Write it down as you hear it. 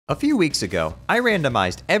A few weeks ago, I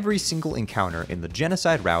randomized every single encounter in the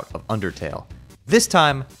genocide route of Undertale. This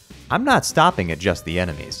time, I'm not stopping at just the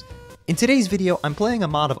enemies. In today's video, I'm playing a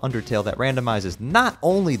mod of Undertale that randomizes not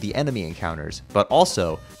only the enemy encounters, but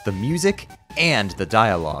also the music and the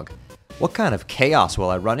dialogue. What kind of chaos will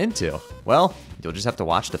I run into? Well, you'll just have to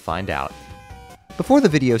watch to find out. Before the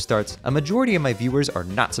video starts, a majority of my viewers are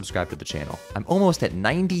not subscribed to the channel. I'm almost at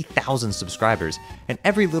 90,000 subscribers, and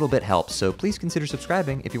every little bit helps, so please consider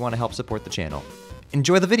subscribing if you want to help support the channel.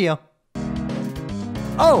 Enjoy the video!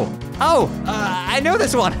 I know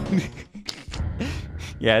this one!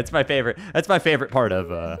 Yeah, it's my favorite. That's my favorite part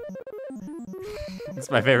of,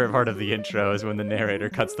 it's my favorite part of the intro is when the narrator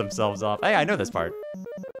cuts themselves off. Hey, I know this part.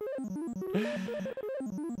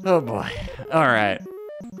 Oh boy. Alright.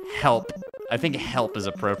 Help. I think help is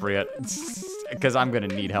appropriate, because I'm gonna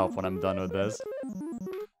need help when I'm done with this.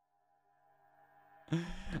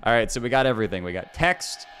 Alright, so we got everything. We got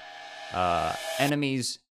text,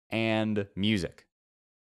 enemies, and music.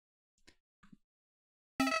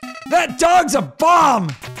 That dog's a bomb!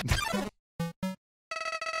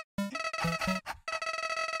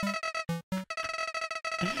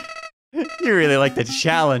 You really like to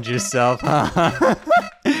challenge yourself, huh?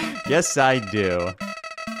 Yes, I do.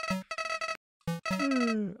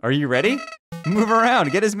 Are you ready? Move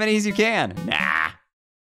around, get as many as you can. Nah.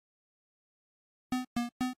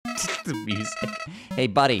 The music. Hey,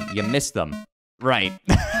 buddy, you missed them. Right.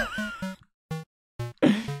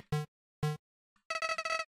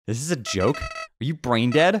 This is a joke? Are you brain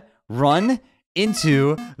dead? Run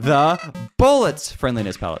into the bullets!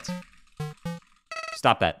 Friendliness pellets.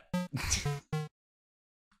 Stop that.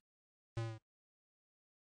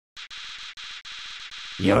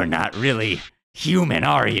 You're not really human,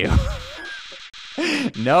 are you?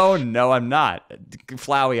 No, I'm not.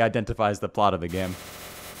 Flowey identifies the plot of the game.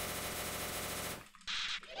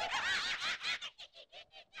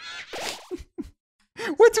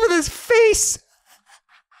 What's with his face?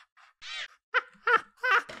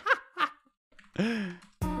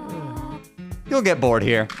 You'll get bored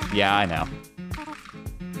here. Yeah, I know.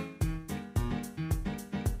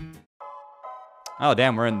 Oh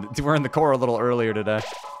damn, we're in the core a little earlier today.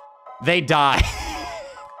 They die.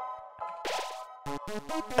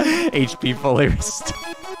 HP fully restored.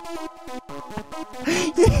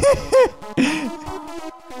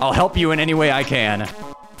 I'll help you in any way I can.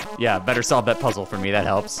 Yeah, better solve that puzzle for me, that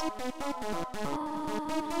helps.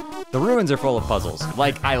 The ruins are full of puzzles.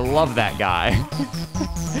 Like, I love that guy.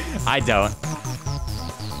 I don't.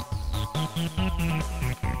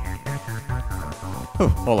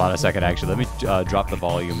 Hold on a second, actually. Let me drop the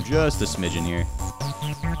volume just a smidgen here.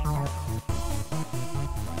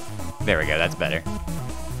 There we go, that's better.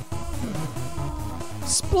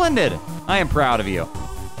 Splendid! I am proud of you.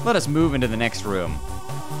 Let us move into the next room.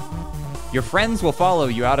 Your friends will follow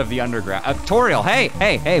you out of the underground. Toriel,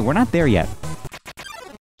 hey, we're not there yet.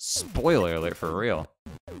 Spoiler alert for real.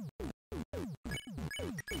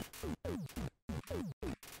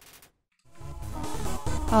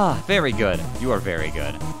 Ah, very good. You are very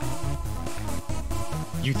good.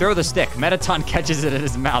 You throw the stick. Metaton catches it in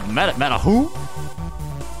his mouth. Meta who?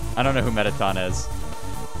 I don't know who Metaton is.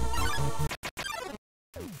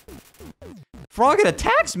 Frogget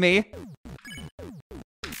attacks me?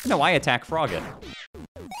 No, I attack Frogget.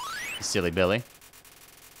 Silly Billy.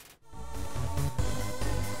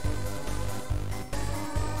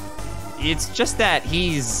 It's just that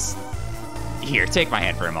he's... Here, take my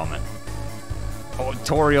hand for a moment. Oh,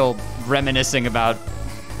 Toriel reminiscing about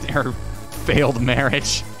her failed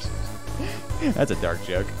marriage. That's a dark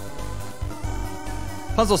joke.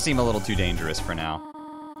 Puzzles seem a little too dangerous for now.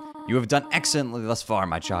 You have done excellently thus far,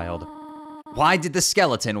 my child. Why did the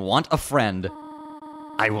skeleton want a friend?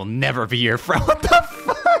 I will never be your friend. What the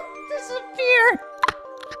fuck? Disappear!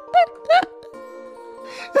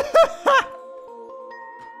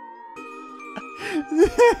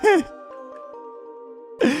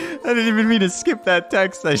 I didn't even mean to skip that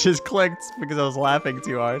text. I just clicked because I was laughing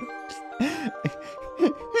too hard.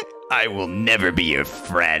 I will never be your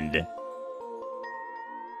friend.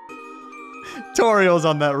 Toriel's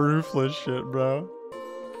on that ruthless shit, bro.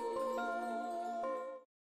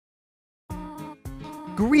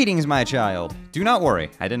 Greetings, my child. Do not worry,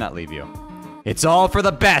 I did not leave you. It's all for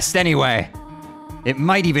the best anyway. It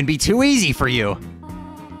might even be too easy for you.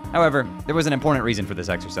 However, there was an important reason for this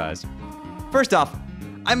exercise. First off,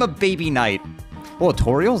 I'm a baby knight. Oh,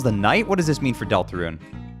 Toriel's the knight? What does this mean for Deltarune?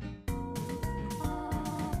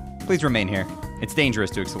 Please remain here. It's dangerous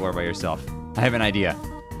to explore by yourself. I have an idea.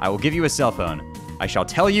 I will give you a cell phone. I shall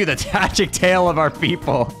tell you the tragic tale of our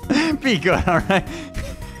people. Be good, alright?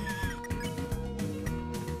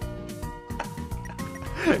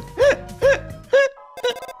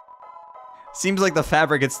 Seems like the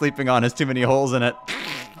fabric it's sleeping on has too many holes in it.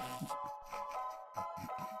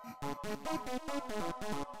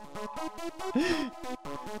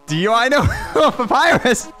 I know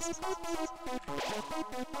papyrus.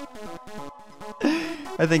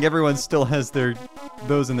 I think everyone still has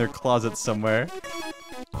those in their closets somewhere.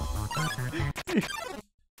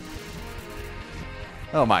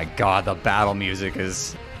 Oh my god, the battle music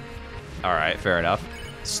is... Alright, fair enough.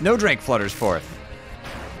 Snowdrake flutters forth.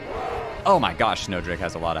 Oh my gosh, Snowdrake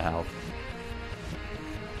has a lot of health.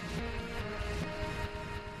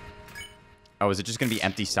 Oh, is it just gonna be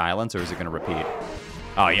empty silence, or is it gonna repeat?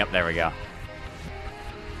 Oh, yep, there we go.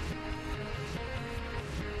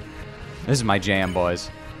 This is my jam,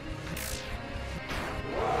 boys.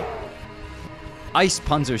 Ice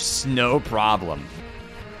puns are no problem.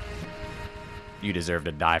 You deserve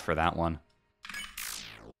to die for that one.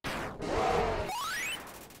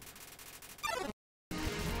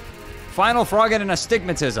 Final Froggen and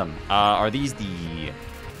Astigmatism. Are these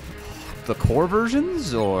the core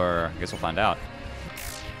versions, or I guess we'll find out.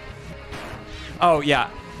 Oh yeah,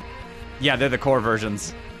 yeah, they're the core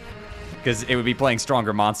versions, because it would be playing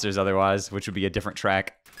stronger monsters otherwise, which would be a different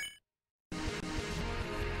track.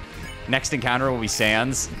 Next encounter will be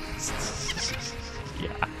Sans.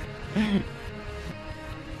 Yeah.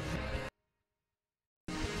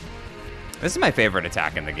 This is my favorite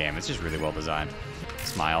attack in the game. It's just really well designed.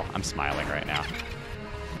 Smile. I'm smiling right now.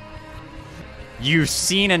 You've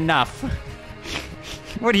seen enough.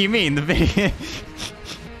 What do you mean? The video?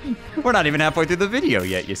 We're not even halfway through the video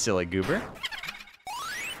yet, you silly goober.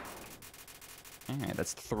 Alright,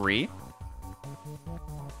 that's 3.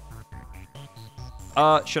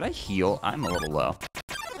 Should I heal? I'm a little low.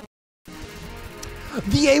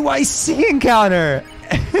 The AYC encounter!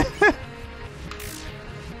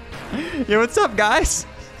 Yo, what's up, guys?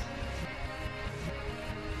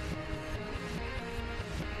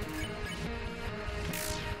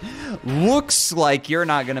 Looks like you're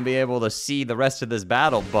not gonna be able to see the rest of this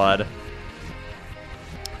battle, bud.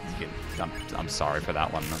 I'm sorry for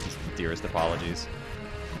that one. Dearest apologies.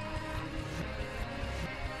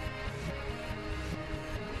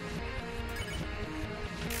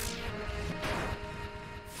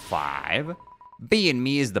 Five. Being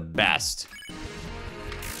me is the best.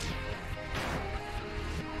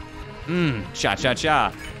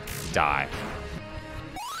 Cha-cha-cha. Die.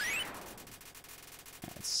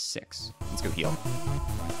 That's 6. Let's go heal.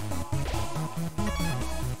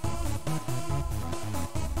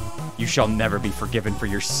 You shall never be forgiven for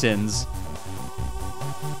your sins.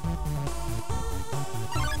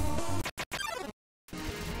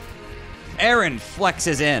 Aaron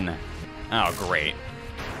flexes in. Oh, great.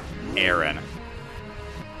 Aaron.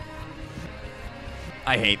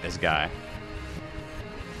 I hate this guy.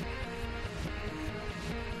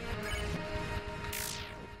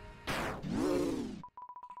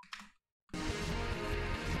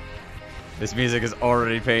 This music is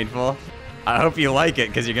already painful. I hope you like it,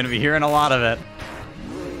 because you're going to be hearing a lot of it.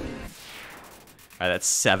 Alright, that's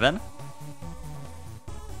 7.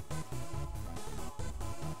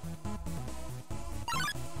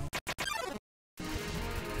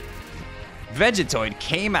 Vegetoid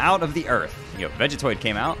came out of the earth. Yo, Vegetoid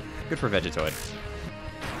came out? Good for Vegetoid.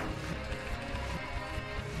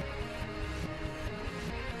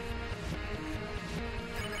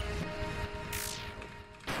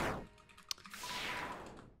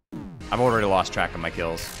 I've already lost track of my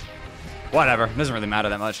kills. Whatever, doesn't really matter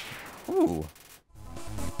that much. Ooh.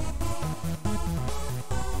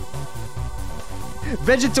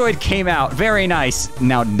 Vegetoid came out, very nice.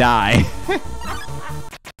 Now die.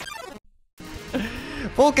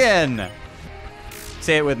 Vulcan!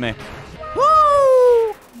 Say it with me.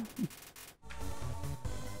 Woo!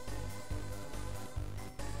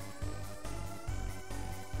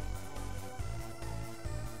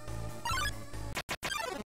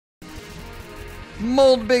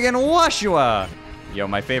 Mold Big and Washua! Yo,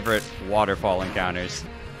 my favorite waterfall encounters.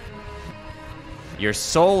 Your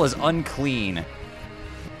soul is unclean.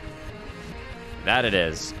 That it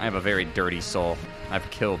is. I have a very dirty soul. I've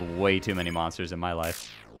killed way too many monsters in my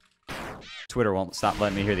life. Twitter won't stop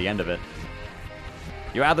letting me hear the end of it.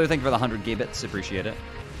 Yo, Adler, thank you for the 100 gigabits. Appreciate it.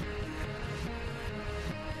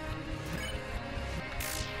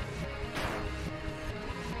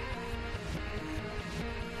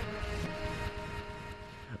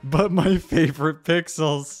 But my favorite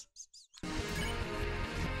pixels.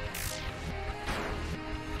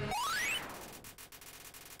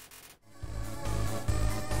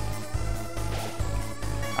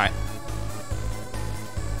 Alright.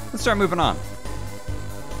 Let's start moving on.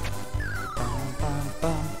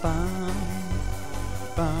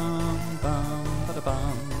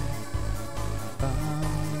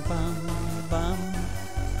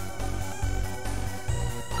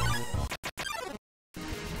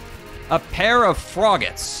 A pair of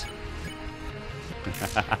froggets.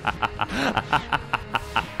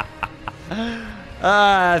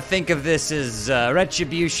 Think of this as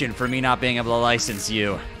retribution for me not being able to license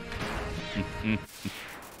you.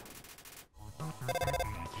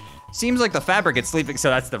 Seems like the fabric is sleeping, so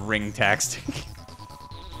that's the ring text.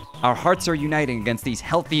 Our hearts are uniting against these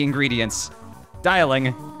healthy ingredients.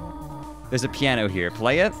 Dialing. There's a piano here.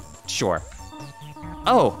 Play it? Sure.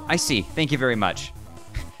 Oh, I see. Thank you very much.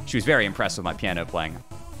 She was very impressed with my piano playing.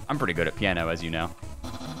 I'm pretty good at piano, as you know.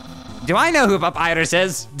 Do I know who Papyrus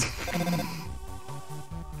is?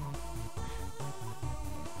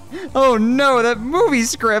 Oh no, that movie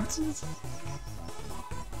script!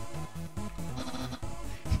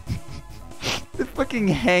 The fucking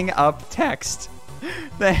hang up text.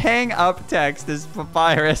 The hang up text is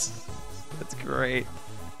Papyrus. That's great.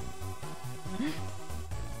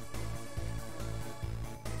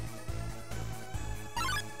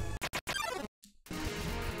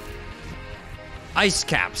 Ice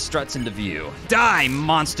cap struts into view. Die,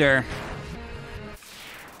 monster!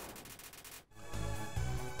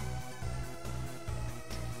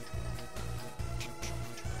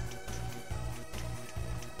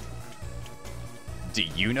 Do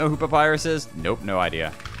you know who Papyrus is? Nope, no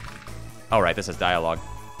idea. All right, this is dialogue.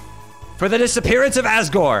 For the disappearance of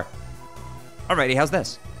Asgore! Alrighty, how's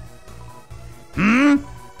this?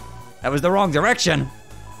 That was the wrong direction.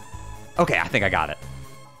 Okay, I think I got it.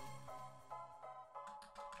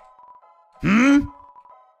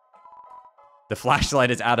 The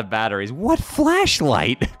flashlight is out of batteries. What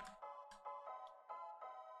flashlight?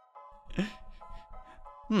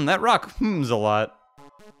 That rock hums a lot.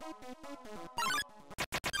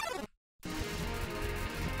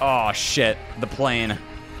 Oh shit, the plane.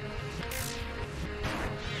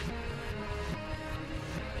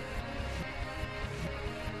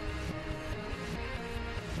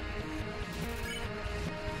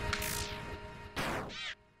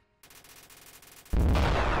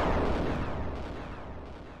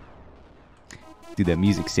 Dude, that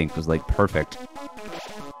music sync was like perfect.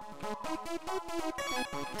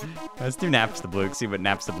 Let's do Naps the Blue, see what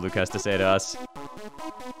Naps the Blue has to say to us.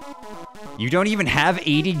 You don't even have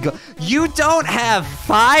 80 You don't have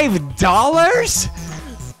 $5?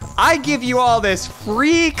 I give you all this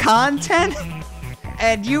free content,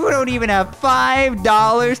 and you don't even have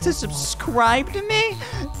 $5 to subscribe to me?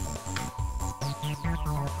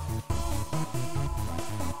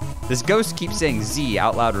 This ghost keeps saying Z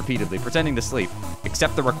out loud repeatedly, pretending to sleep.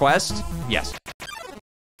 Accept the request? Yes.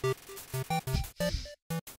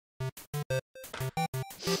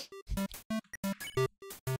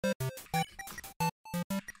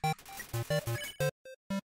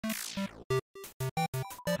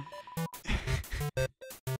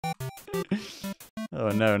 Oh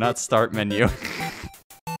no, not start menu.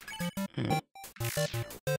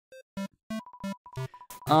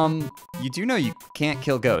 You do know you can't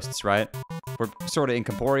kill ghosts, right? We're sort of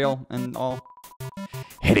incorporeal and all.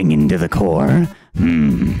 Heading into the core?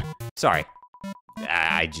 Sorry.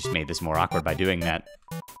 I just made this more awkward by doing that.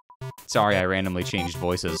 Sorry, I randomly changed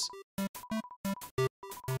voices.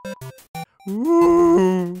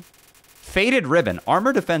 Ooh. Faded Ribbon.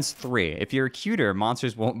 Armor Defense 3. If you're cuter,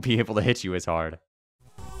 monsters won't be able to hit you as hard.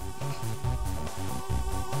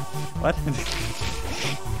 What?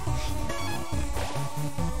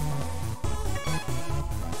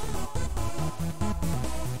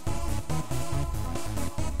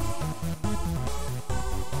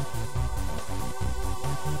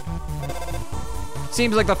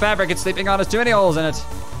 Seems like the fabric it's sleeping on has too many holes in it.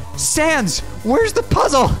 Sans! Where's the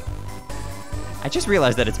puzzle? I just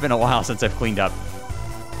realized that it's been a while since I've cleaned up.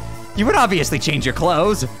 You would obviously change your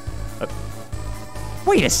clothes.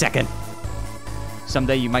 Wait a second.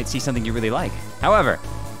 Someday you might see something you really like. However,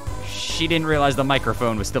 she didn't realize the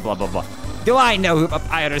microphone was still blah blah blah. Do I know who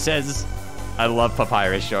Papyrus is? I love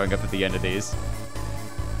Papyrus showing up at the end of these.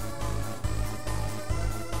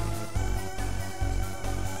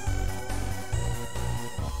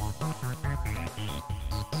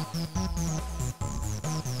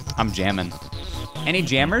 I'm jamming. Any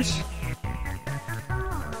jammers?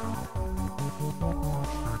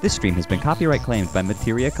 This stream has been copyright claimed by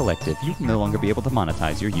Materia Collective. You will no longer be able to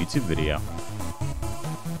monetize your YouTube video.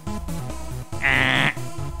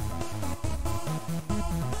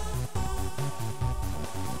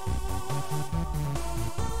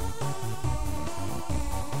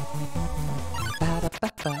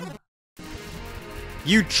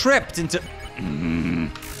 You tripped into...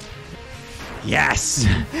 Yes!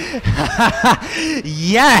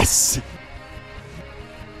 Yes!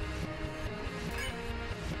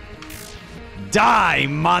 Die,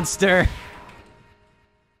 monster!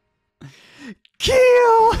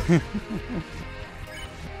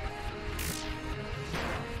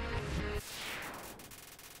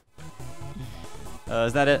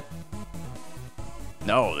 Is that it?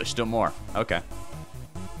 No, there's still more. Okay.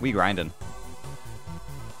 We grinding.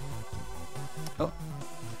 Oh.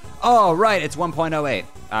 Oh, right, it's 1.08.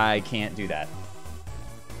 I can't do that.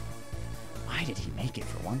 Why did he make it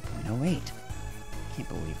for 1.08? Can't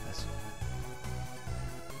believe this.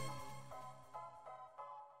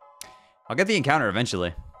 I'll get the encounter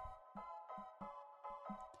eventually.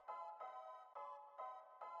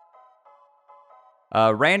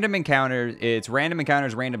 Random encounters, it's random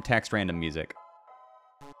encounters, random text, random music.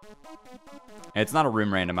 And it's not a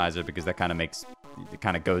room randomizer because that kind of makes, it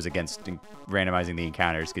kind of goes against randomizing the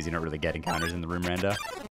encounters because you don't really get encounters in the room rando.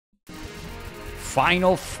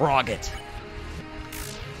 Final Frogget.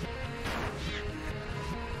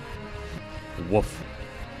 Woof.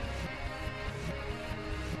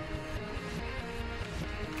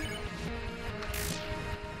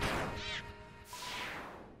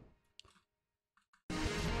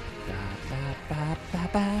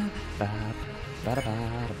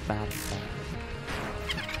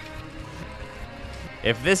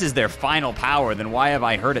 If this is their final power, then why have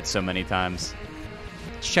I heard it so many times?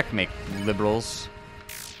 Checkmate, liberals.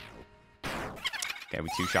 Okay, we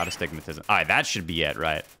two-shot astigmatism. All right, that should be it,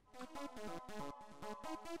 right?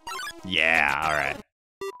 Yeah, all right.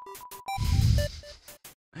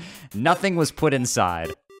 Nothing was put inside.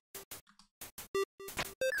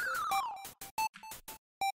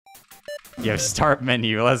 Yo, start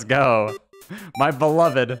menu, let's go. My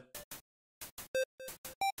beloved.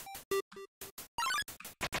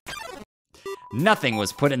 Nothing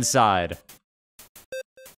was put inside.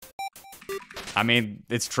 I mean,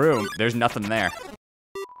 it's true. There's nothing there.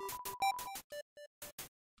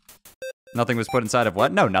 Nothing was put inside of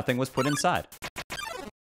what? No, nothing was put inside.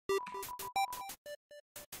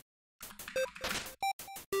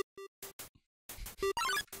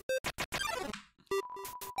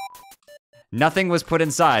 Nothing was put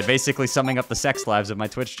inside, basically summing up the sex lives of my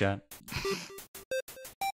Twitch chat.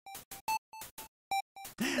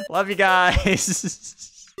 Love you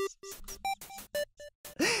guys.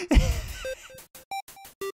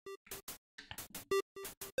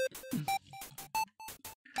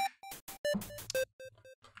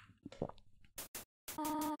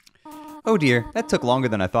 Oh dear, that took longer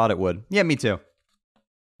than I thought it would. Yeah, me too.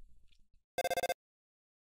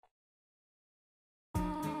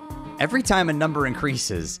 Every time a number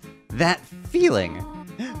increases, that feeling.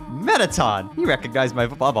 Metaton, you recognize my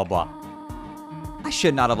blah blah blah. I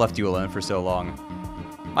should not have left you alone for so long.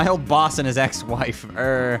 My old boss and his ex-wife,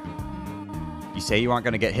 You say you aren't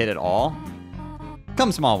gonna get hit at all?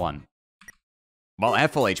 Come, small one. Well, I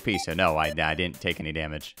have full HP, so no, I didn't take any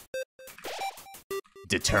damage.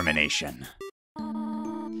 Determination.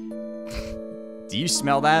 Do you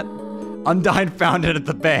smell that? Undyne found it at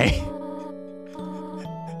the bay.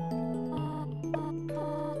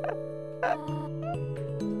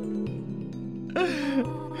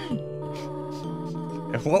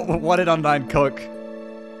 What did Undyne cook?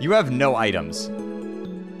 You have no items.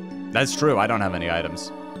 That's true, I don't have any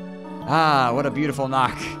items. Ah, what a beautiful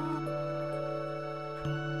knock.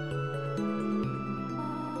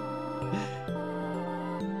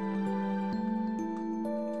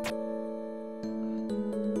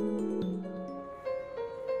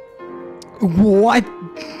 What?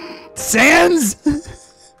 Sans?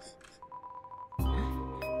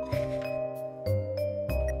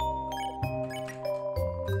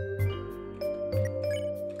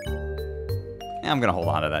 I'm gonna hold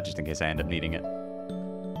on to that just in case I end up needing it.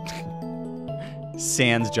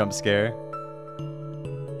 Sans jump scare.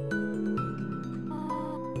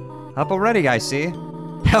 Up already, I see.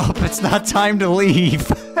 Help, it's not time to leave.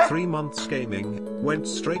 3 months gaming, went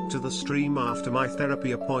straight to the stream after my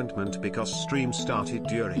therapy appointment because stream started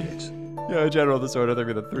during it. Yeah, General Disorder, thank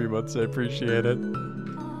you for the 3 months, I appreciate it.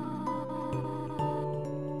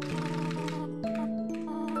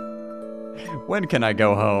 When can I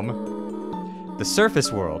go home? The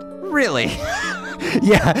surface world. Really?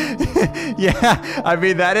 Yeah. Yeah, I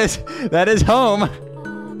mean, that is home.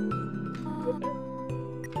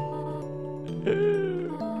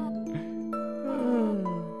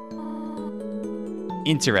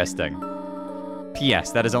 Interesting.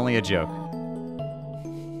 P.S. That is only a joke.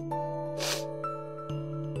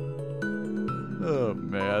 Oh,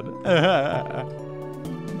 man.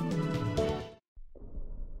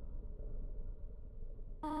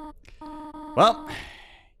 Well,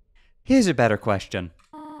 here's a better question.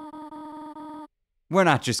 We're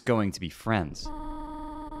not just going to be friends.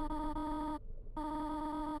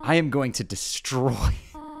 I am going to destroy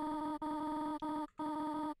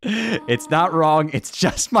It's not wrong. It's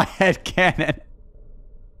just my headcanon.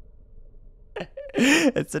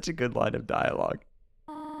 It's such a good line of dialogue.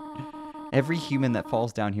 Every human that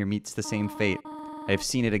falls down here meets the same fate. I've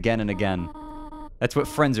seen it again and again. That's what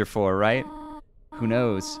friends are for, right? Who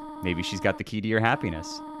knows? Maybe she's got the key to your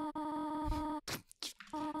happiness.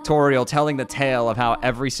 Toriel telling the tale of how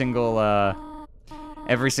every single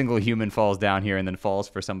human falls down here and then falls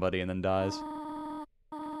for somebody and then dies.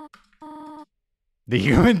 The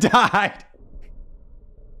human died!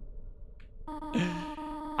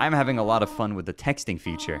 I'm having a lot of fun with the texting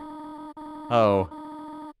feature. Oh.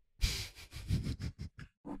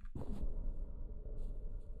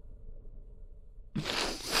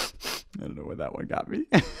 I don't know where that one got me.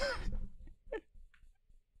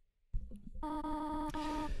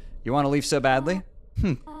 You want to leave so badly?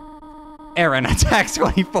 Aaron, attack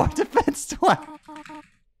 24, defense 20.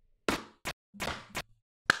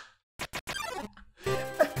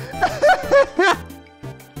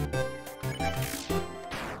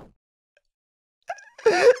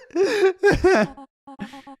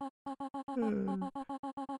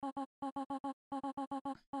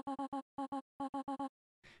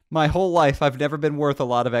 My whole life, I've never been worth a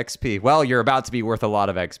lot of XP. Well, you're about to be worth a lot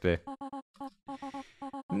of XP.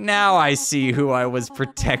 Now I see who I was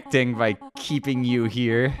protecting by keeping you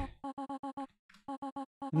here.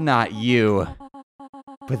 Not you,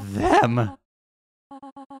 but them.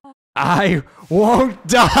 I won't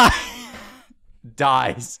die.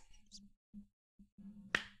 Dies.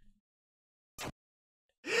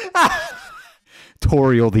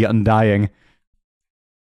 Toriel the Undying.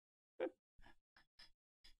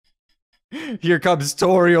 Here comes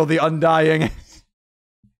Toriel the Undying.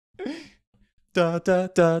 Da da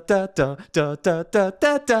da da da da da da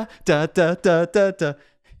da da da da da da da.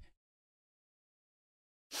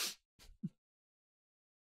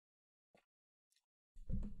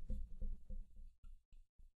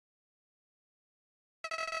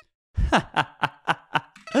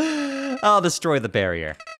 I'll destroy the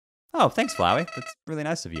barrier. Oh, thanks, Flowey. That's really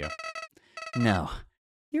nice of you. No,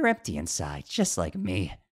 you're empty inside, just like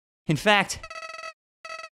me. In fact,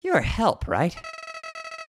 you're a help, right?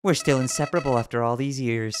 We're still inseparable after all these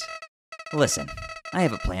years. Listen, I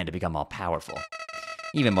have a plan to become all powerful.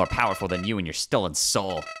 Even more powerful than you and your stolen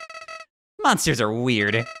soul. Monsters are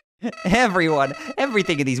weird.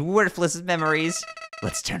 Everything in these worthless memories.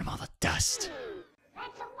 Let's turn them all to dust.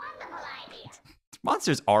 That's a wonderful idea.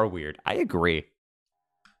 Monsters are weird. I agree.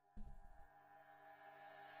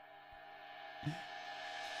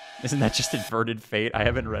 Isn't that just Inverted Fate? I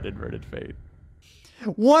haven't read Inverted Fate.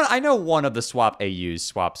 I know one of the swap AUs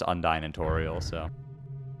swaps Undyne and Toriel, so.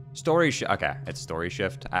 Story shift. Okay, it's story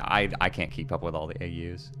shift. I can't keep up with all the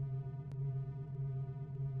AUs.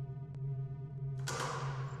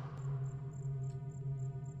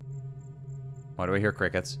 Why do I hear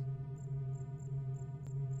crickets?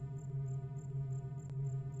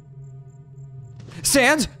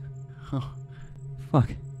 Sans! Oh, fuck.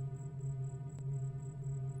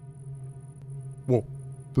 Whoa,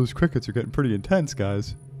 those crickets are getting pretty intense,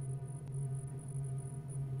 guys.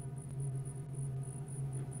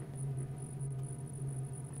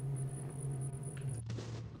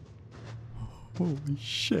 Holy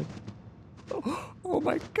shit. Oh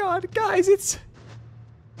my god, guys, it's...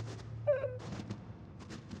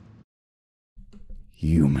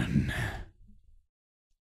 Human.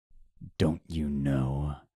 Don't you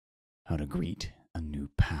know how to greet a new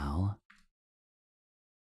pal?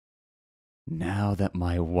 Now that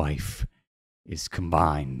my wife is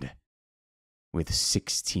combined with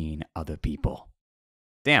 16 other people.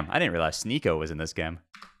 Damn, I didn't realize Sneeko was in this game.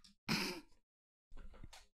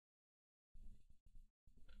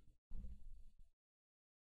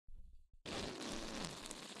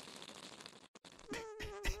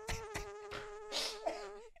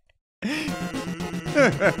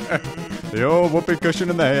 The old whoopee cushion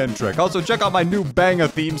and the hand trick. Also, check out my new banger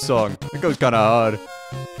theme song. It goes kinda hard.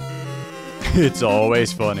 It's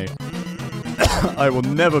always funny. I will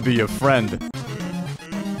never be your friend.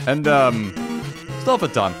 And,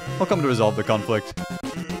 Stelphaton, I'll come to resolve the conflict.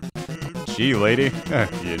 Gee, lady.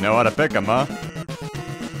 You know how to pick 'em, huh?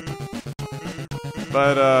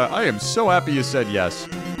 But, I am so happy you said yes.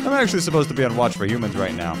 I'm actually supposed to be on watch for humans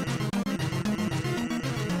right now.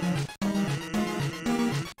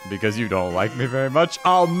 Because you don't like me very much,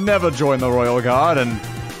 I'll never join the Royal Guard and...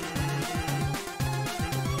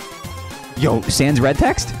 Yo, sans red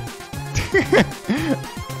text?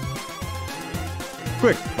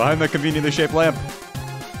 Quick, behind that conveniently shaped lamp.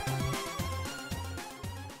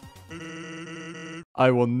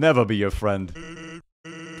 I will never be your friend.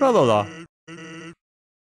 Tra-la-la.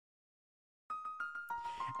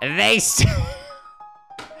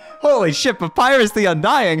 Holy shit, Papyrus the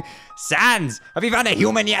Undying. Sans, have you found a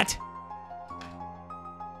human yet?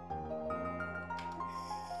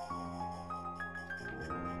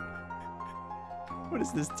 What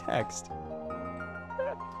is this text?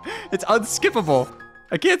 It's unskippable.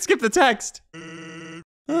 I can't skip the text.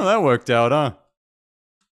 Oh, that worked out, huh?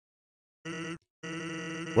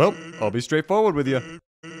 Well, I'll be straightforward with you.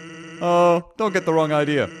 Oh, don't get the wrong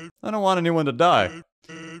idea. I don't want anyone to die.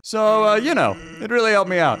 So, you know, it really helped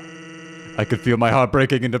me out. I could feel my heart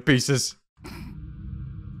breaking into pieces.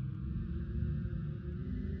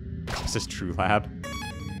 This is True Lab.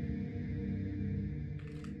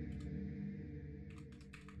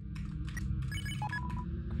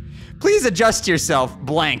 Please adjust yourself,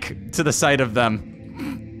 blank, to the sight of them.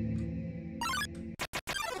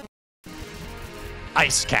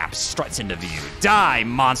 Ice Cap struts into view. Die,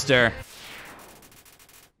 monster!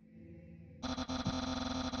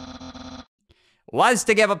 Was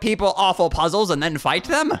to give people awful puzzles and then fight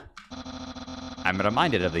them? I'm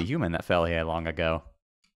reminded of the human that fell here long ago.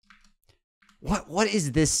 What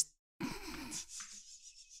is this?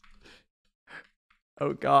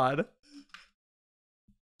 Oh God.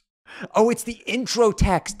 Oh, it's the intro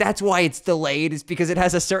text. That's why it's delayed. It's because it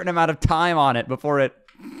has a certain amount of time on it before it...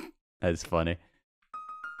 That's funny.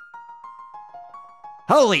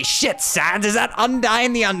 Holy shit, Sans, is that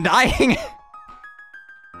Undying the Undying?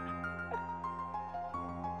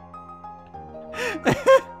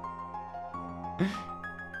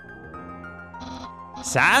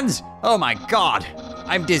 Sans? Oh my God.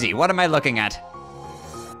 I'm dizzy. What am I looking at?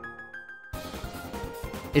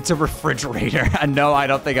 It's a refrigerator. No, I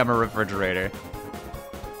don't think I'm a refrigerator.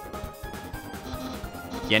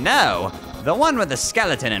 You know, the one with the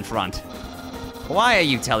skeleton in front. Why are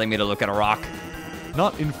you telling me to look at a rock?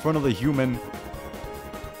 Not in front of the human.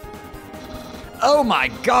 Oh my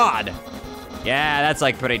God! Yeah, that's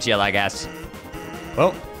like pretty chill, I guess.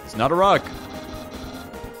 Well, it's not a rock.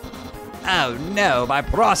 Oh no, by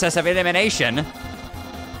process of elimination.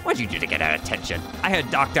 What'd you do to get our attention? I heard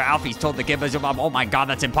Dr. Alfie's told the kid, oh my God,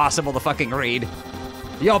 that's impossible to fucking read.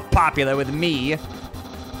 You're popular with me.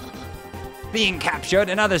 Being captured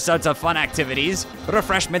and other sorts of fun activities.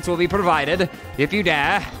 Refreshments will be provided, if you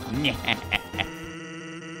dare.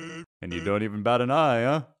 And you don't even bat an eye,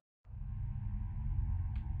 huh?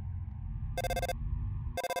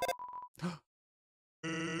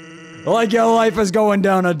 Like your life is going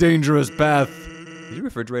down a dangerous path. Is your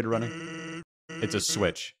refrigerator running? It's a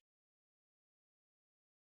switch.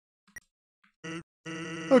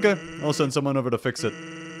 Okay, I'll send someone over to fix it.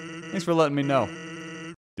 Thanks for letting me know.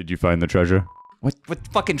 Did you find the treasure? What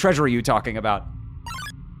fucking treasure are you talking about?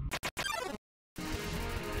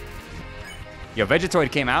 Yo,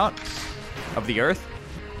 Vegetoid came out of the earth.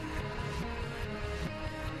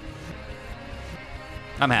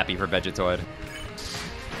 I'm happy for Vegetoid. Did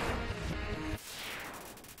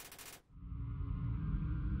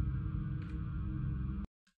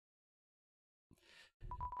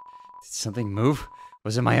something move?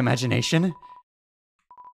 Was it my imagination?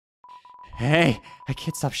 Hey, I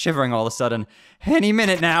can't stop shivering all of a sudden. Any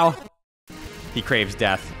minute now. He craves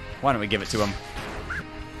death. Why don't we give it to him?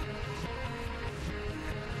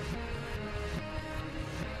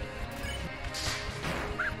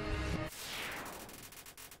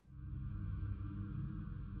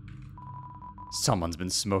 Someone's been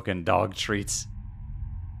smoking dog treats.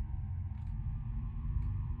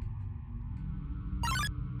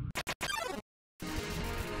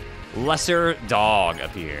 Lesser dog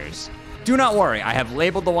appears. Do not worry, I have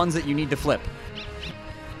labeled the ones that you need to flip.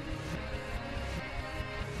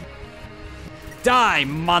 Die,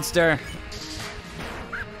 monster!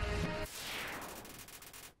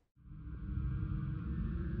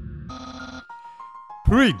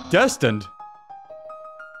 Predestined?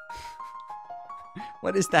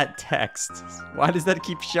 What is that text? Why does that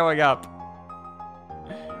keep showing up?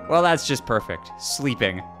 Well, that's just perfect.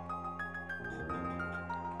 Sleeping.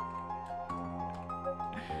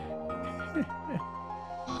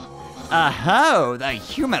 Aho, the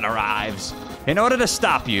human arrives. In order to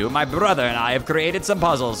stop you, my brother and I have created some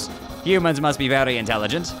puzzles. Humans must be very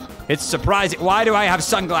intelligent. It's surprising. Why do I have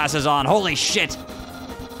sunglasses on? Holy shit.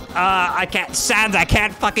 I can't, Sans, I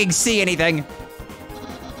can't fucking see anything.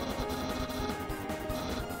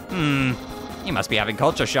 You must be having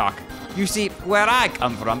culture shock. You see, where I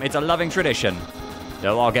come from, it's a loving tradition.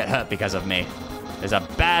 They'll all get hurt because of me. There's a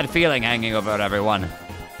bad feeling hanging over everyone.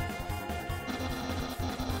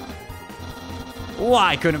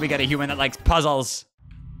 Why couldn't we get a human that likes puzzles?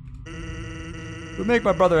 It would make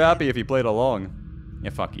my brother happy if he played along.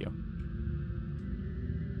 Yeah, fuck you.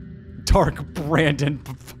 Dark Brandon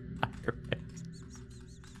Papyrus.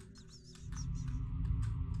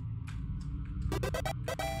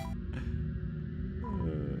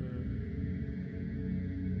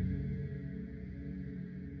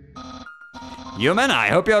 Human, I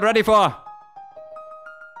hope you're ready for...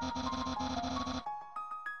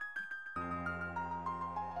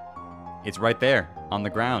 It's right there, on the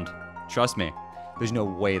ground. Trust me. There's no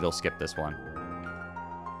way they'll skip this one.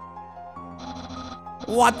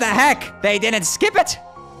 What the heck? They didn't skip it?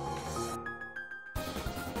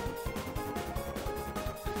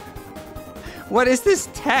 What is this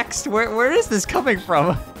text? Where is this coming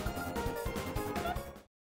from?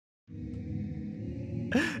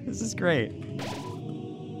 This is great.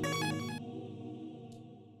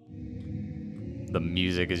 The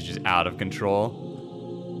music is just out of control.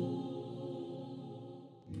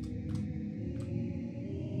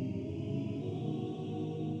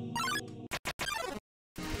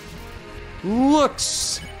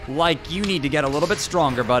 Looks like you need to get a little bit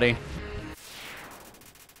stronger, buddy.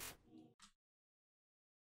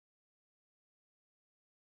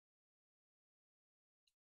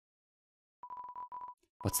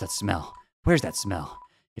 What's that smell? Where's that smell?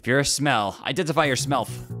 If you're a smell, identify your smell.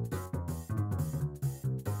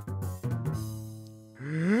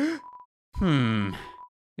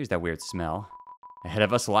 Here's that weird smell. Ahead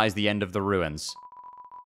of us lies the end of the ruins.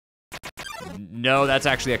 No, that's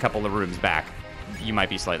actually a couple of rooms back. You might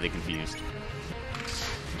be slightly confused.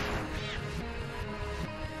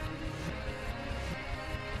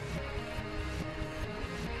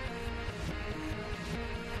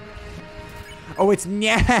 Oh, it's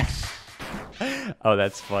Nyah! Oh,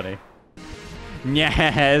 that's funny.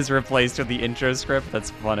 Nyah is replaced with the intro script. That's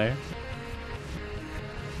funny.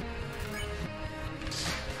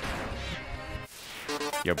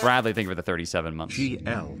 Yo, Bradley, thank you for the 37 months.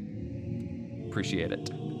 GL. Appreciate it.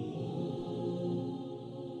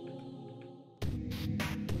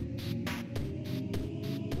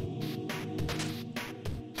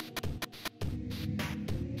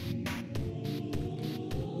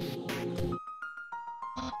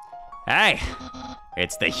 Hey,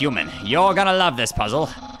 it's the human. You're gonna love this puzzle.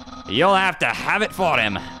 You'll have to have it for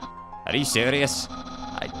him. Are you serious?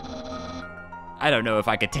 I don't know if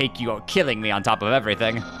I could take you killing me on top of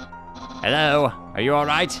everything. Hello, are you all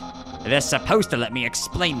right? They're supposed to let me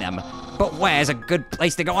explain them, but where's a good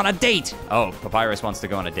place to go on a date? Oh, Papyrus wants to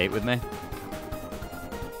go on a date with me?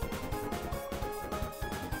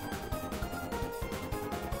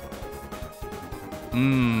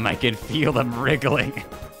 I can feel them wriggling.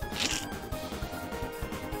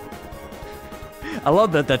 I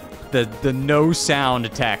love the no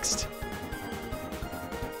sound text.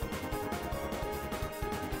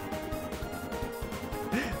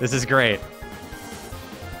 This is great.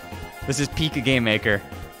 This is peak a game maker.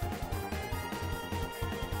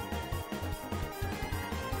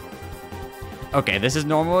 Okay, this is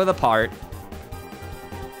normal with a part.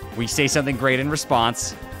 We say something great in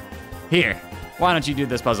response. Here, why don't you do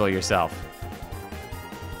this puzzle yourself?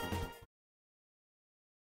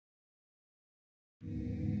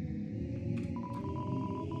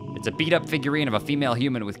 It's a beat-up figurine of a female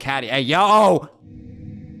human with catty. Hey, yo!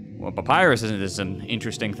 Well, Papyrus isn't this some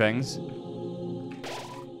interesting things?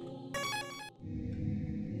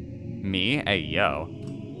 Me? Hey, yo.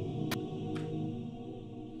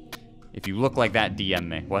 If you look like that, DM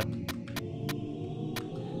me. What?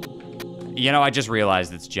 You know, I just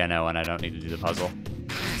realized it's Geno and I don't need to do the puzzle.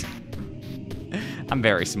 I'm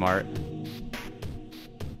very smart.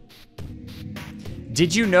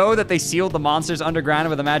 Did you know that they sealed the monsters underground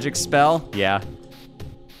with a magic spell? Yeah.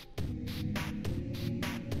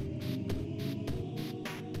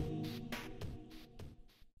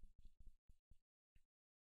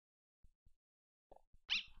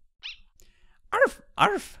 Arf,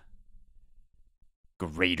 arf.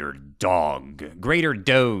 Greater Dog. Greater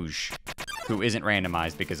Doge, who isn't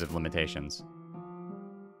randomized because of limitations.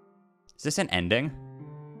 Is this an ending?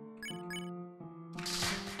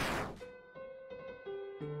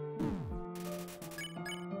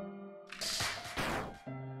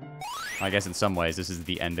 I guess in some ways, this is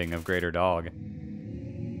the ending of Greater Dog.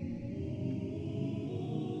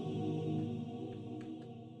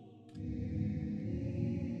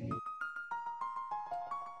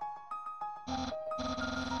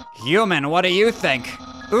 Human, what do you think?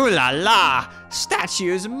 Ooh la la!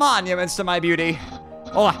 Statues, monuments to my beauty.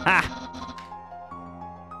 Oh ha!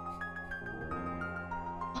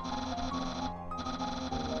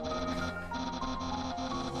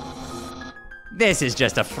 This is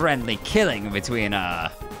just a friendly killing between, I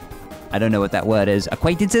don't know what that word is.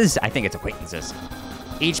 Acquaintances? I think it's acquaintances.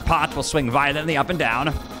 Each part will swing violently up and down.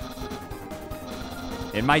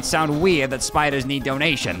 it might sound weird that spiders need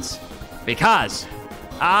donations. Because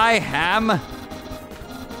I am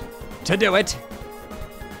to do it.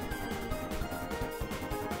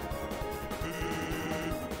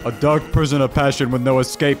 A dark prison of passion with no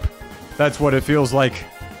escape. That's what it feels like.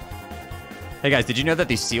 Hey guys, did you know that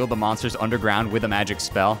they sealed the monsters underground with a magic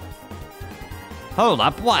spell? Hold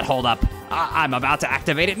up, what hold up? I'm about to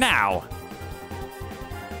activate it now.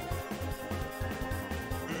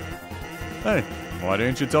 Hey, why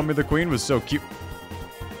didn't you tell me the queen was so cute?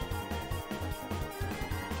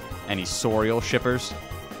 Any Sorial shippers?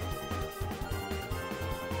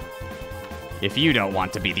 If you don't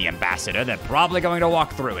want to be the ambassador, they're probably going to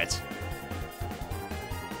walk through it.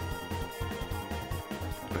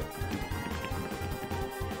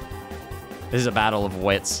 This is a battle of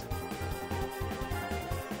wits.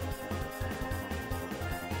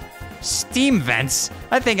 Steam vents?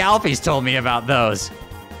 I think Alfie's told me about those.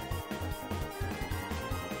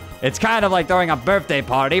 It's kind of like throwing a birthday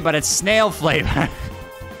party, but it's snail flavored.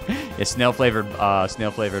 It's snail flavored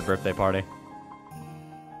birthday party.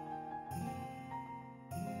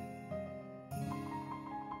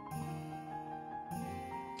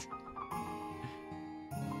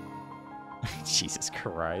 Jesus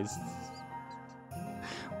Christ.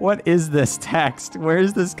 What is this text? Where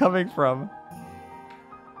is this coming from?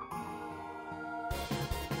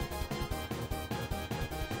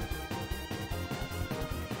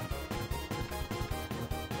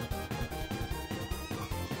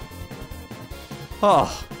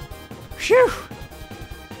 Oh, phew.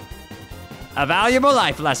 A valuable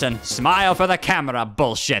life lesson. Smile for the camera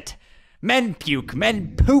bullshit. Men puke,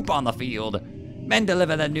 men poop on the field. Men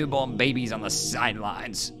deliver their newborn babies on the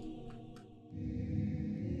sidelines.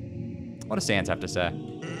 What does Sans have to say?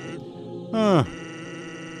 Huh.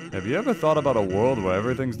 Have you ever thought about a world where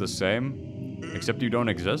everything's the same, except you don't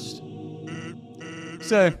exist?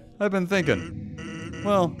 Say, I've been thinking.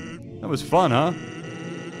 Well, that was fun, huh?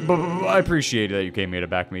 But I appreciate that you came here to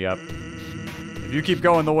back me up. If you keep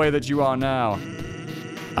going the way that you are now...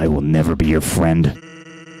 I will never be your friend.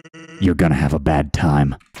 You're gonna have a bad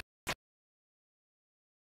time.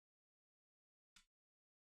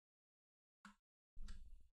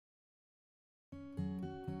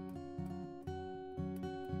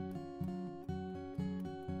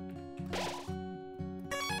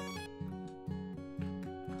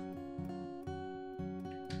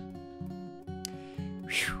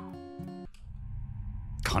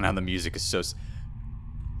 Oh, now the music is so...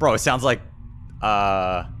 Bro, it sounds like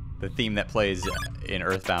the theme that plays in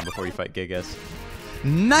Earthbound before you fight Gigas.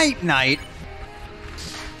 Night Night!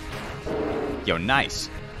 Yo, nice.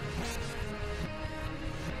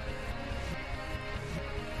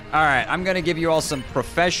 Alright, I'm gonna give you all some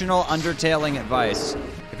professional Undertaling advice.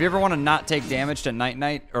 If you ever want to not take damage to Night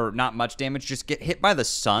Night, or not much damage, just get hit by the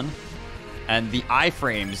sun. And the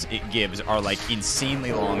iframes it gives are like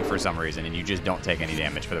insanely long for some reason, and you just don't take any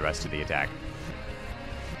damage for the rest of the attack.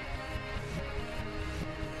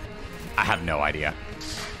 I have no idea.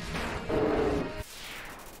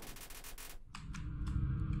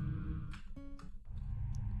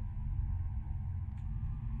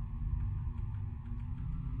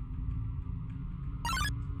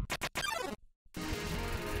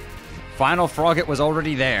 Final Frogget was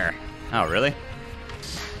already there. Oh, really?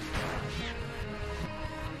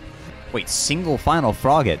 Wait, single Final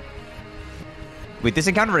Frogget? Wait, this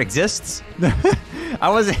encounter exists? I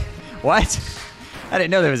wasn't... What? I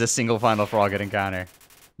didn't know there was a single Final Frogget encounter.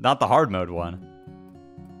 Not the hard mode one.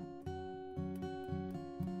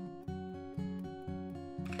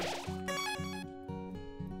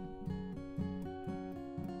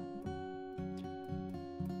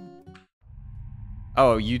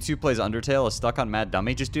 Oh, YouTube plays Undertale is stuck on Mad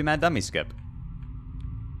Dummy? Just do Mad Dummy skip.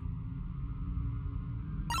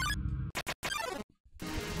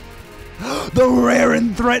 The rare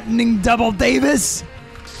and threatening Double Davis!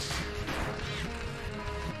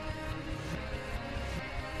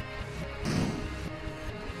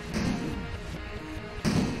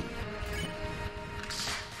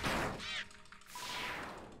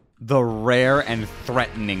 The rare and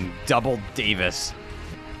threatening Double Davis.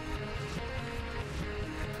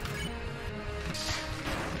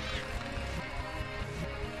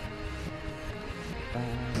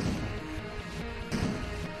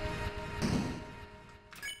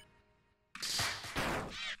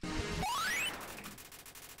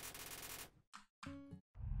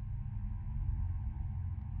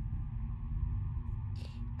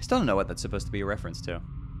 I still don't know what that's supposed to be a reference to.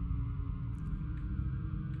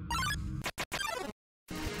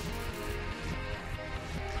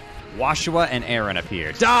 Washua and Aaron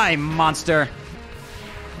appear. Die, monster!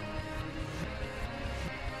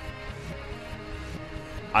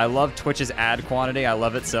 I love Twitch's ad quantity. I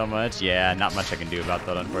love it so much. Yeah, not much I can do about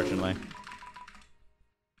that, unfortunately.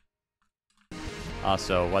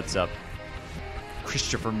 Also, what's up?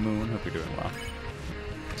 Christopher Moon. Hope you're doing well.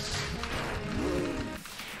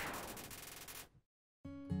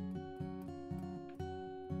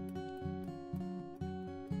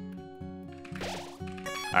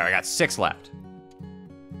 All right, I got 6 left.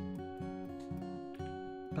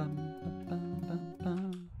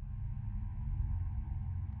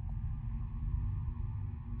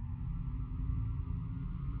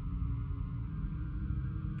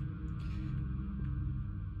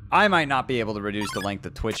 I might not be able to reduce the length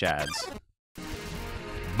of Twitch ads,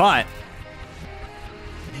 but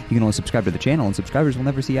you can only subscribe to the channel, and subscribers will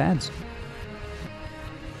never see ads.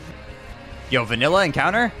 Yo, vanilla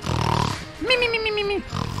encounter? Me, me, me, me, me, me.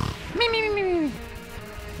 Me, me, me, me, me.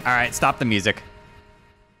 All right, stop the music.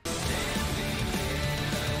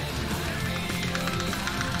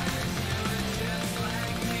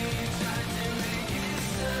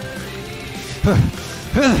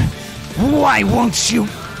 Why won't you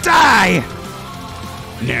die?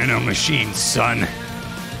 Nano machines, son.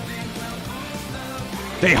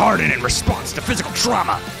 They harden in response to physical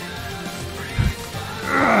trauma.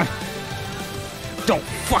 Don't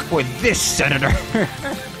fuck with this, Senator.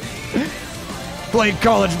 Played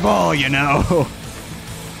college ball, you know.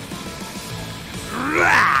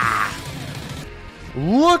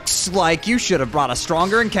 Looks like you should have brought a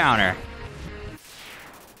stronger encounter.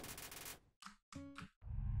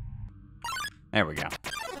 There we go.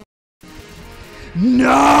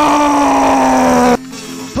 No!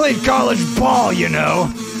 Played college ball, you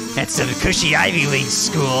know. At some cushy Ivy League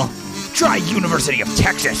school. Try University of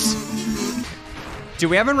Texas. Dude,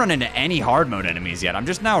 we haven't run into any hard mode enemies yet. I'm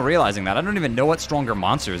just now realizing that. I don't even know what Stronger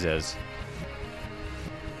Monsters is.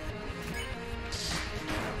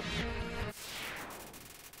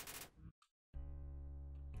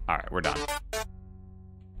 All right, we're done.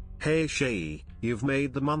 Hey Shayy, you've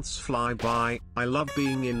made the months fly by. I love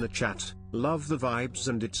being in the chat, love the vibes,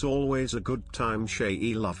 and it's always a good time.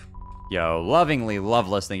 Shayy love. Yo, lovingly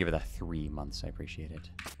loveless. Thank you for the 3 months. I appreciate it.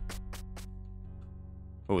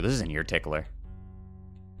 Oh, this is an ear tickler.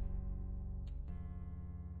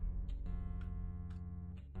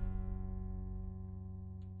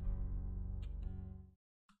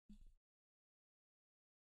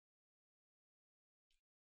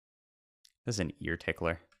 This is an ear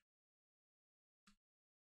tickler.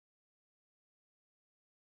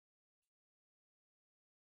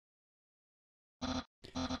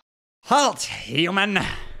 Halt, human!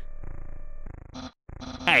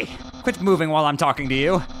 Hey, quit moving while I'm talking to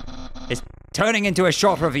you. It's turning into a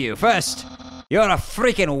short review. First, you're a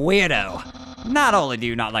freaking weirdo. Not only do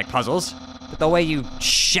you not like puzzles, but the way you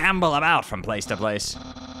shamble about from place to place.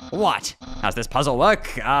 What? How's this puzzle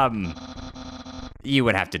work? You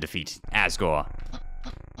would have to defeat Asgore.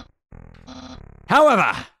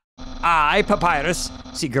 However, I, Papyrus,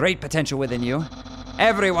 see great potential within you.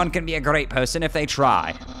 Everyone can be a great person if they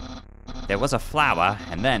try. There was a flower,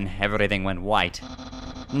 and then everything went white.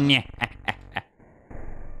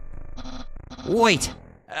 Wait,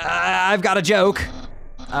 I've got a joke.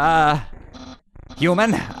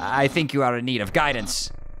 Human, I think you are in need of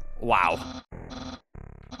guidance. Wow.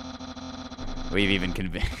 We've even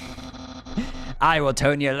convinced. I will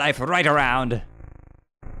turn your life right around.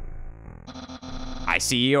 I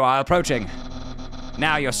see you are approaching.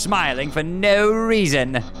 Now you're smiling for no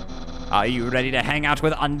reason. Are you ready to hang out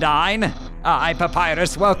with Undyne? I,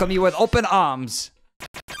 Papyrus, welcome you with open arms.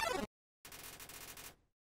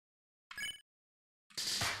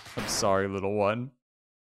 I'm sorry, little one.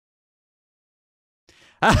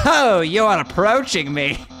 Oh, you are approaching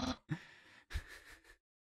me.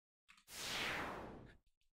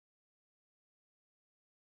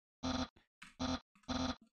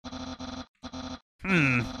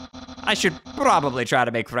 I should probably try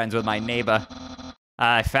to make friends with my neighbor.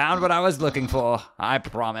 I found what I was looking for, I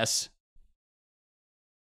promise.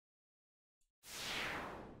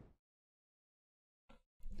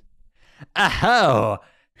 Oh!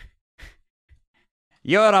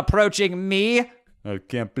 You're approaching me? I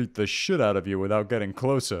can't beat the shit out of you without getting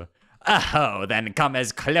closer. Oh, then come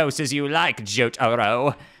as close as you like,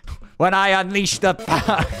 Jotaro. When I unleash the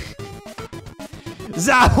power...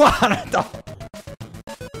 Zawarato!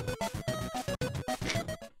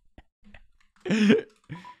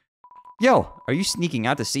 Yo, are you sneaking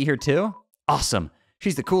out to see her too? Awesome.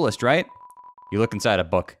 She's the coolest, right? You look inside a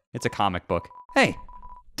book. It's a comic book. Hey,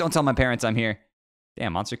 don't tell my parents I'm here.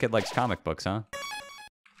 Damn, Monster Kid likes comic books, huh?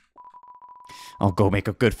 I'll go make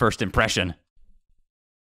a good first impression.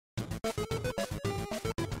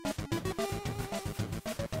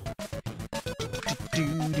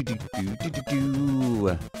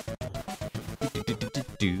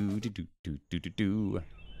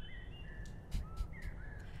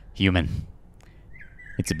 Human.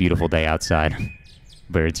 It's a beautiful day outside.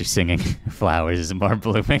 Birds are singing. Flowers are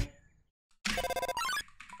blooming.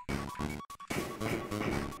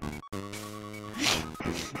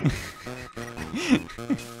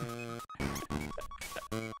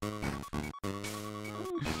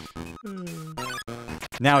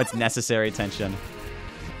 Now it's necessary tension.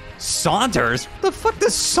 Saunters? What the fuck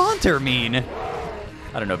does saunter mean?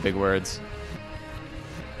 I don't know big words.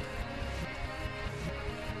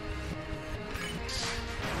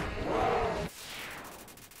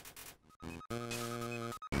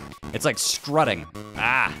 It's like strutting.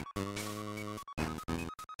 Ah.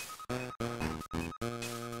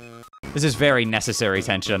 This is very necessary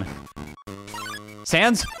tension.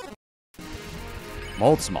 Sans?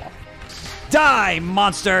 Mold small. Die,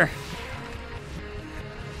 monster!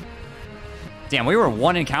 Damn, we were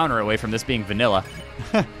one encounter away from this being vanilla.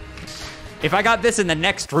 If I got this in the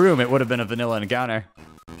next room, it would have been a vanilla encounter.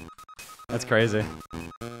 That's crazy.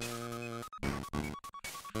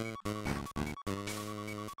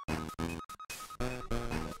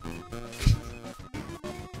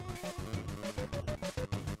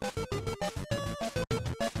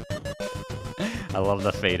 I love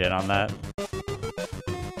the fade in on that.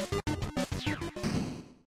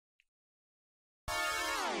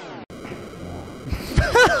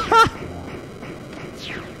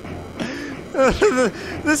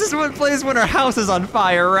 This is what plays when our house is on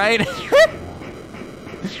fire, right?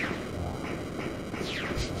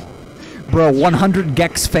 Bro, 100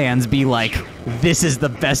 Gex fans be like, this is the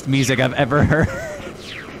best music I've ever heard.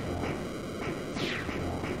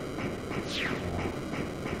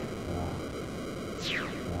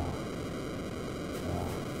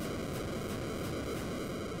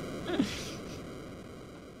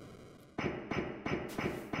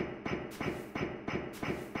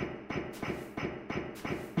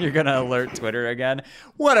 You're gonna alert Twitter again?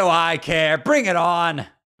 What do I care? Bring it on! I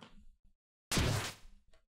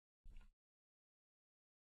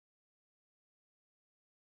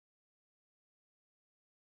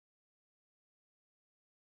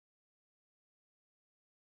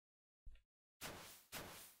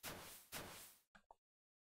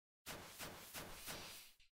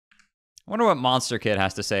wonder what Monster Kid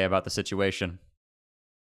has to say about the situation.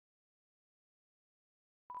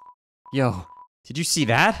 Yo. Did you see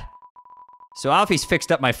that? So Alfie's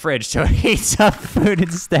fixed up my fridge so it heats up food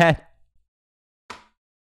instead.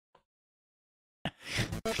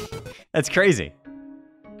 That's crazy.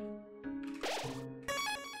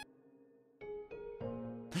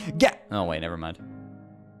 Get. Oh wait, never mind.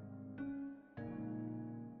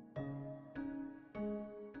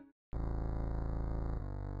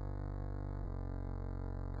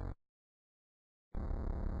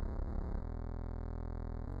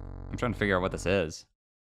 I'm trying to figure out what this is.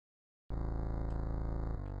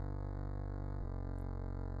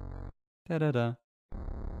 Da-da-da.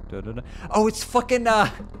 Da-da-da. Oh, it's fucking,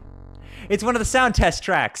 it's one of the sound test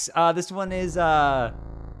tracks. This one is,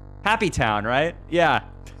 Happy Town, right? Yeah.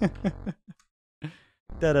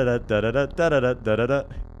 Da-da-da, da-da-da, da-da-da, da-da-da.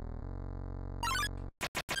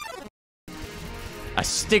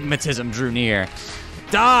 Astigmatism drew near.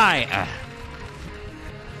 Die!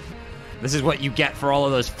 This is what you get for all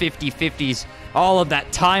of those 50-50s, all of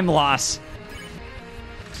that time loss.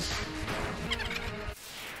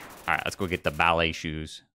 All right, let's go get the ballet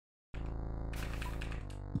shoes.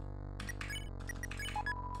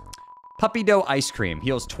 Puppy Dough Ice Cream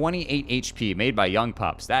heals 28 HP, made by Young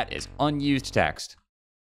Pups. That is unused text.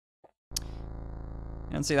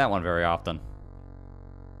 I don't see that one very often.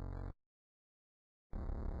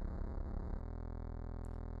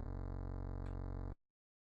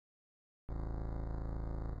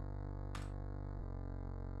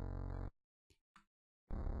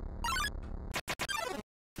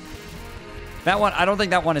 That one, I don't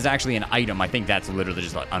think that one is actually an item. I think that's literally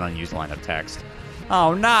just an unused line of text.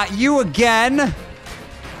 Oh, not you again!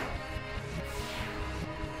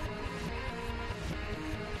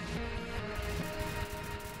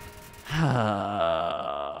 All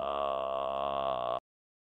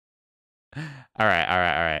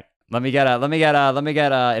right. Let me get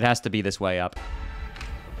it has to be this way up.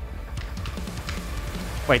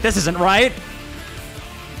 Wait, this isn't right.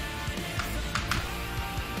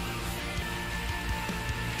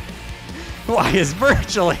 Why is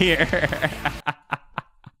Virgil here?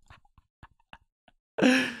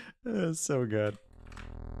 That's so good.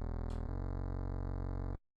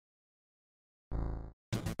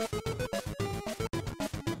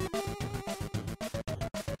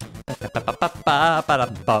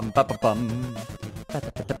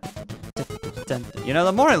 You know,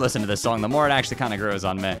 the more I listen to this song, the more it actually kind of grows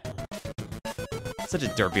on me. Such a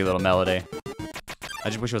derpy little melody. I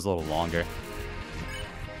just wish it was a little longer.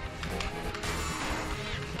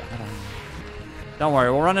 Don't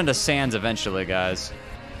worry, we'll run into sands eventually, guys.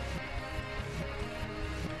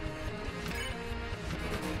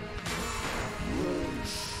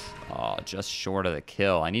 Oh, just short of the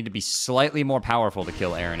kill. I need to be slightly more powerful to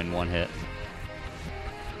kill Aaron in one hit.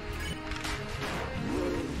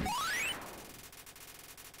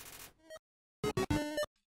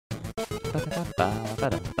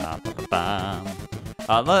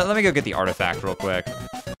 Let me go get the artifact real quick.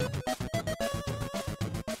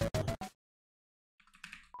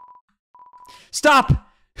 Stop!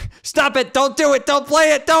 Stop it! Don't do it! Don't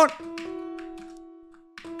play it! Don't!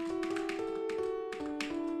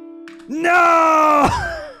 No!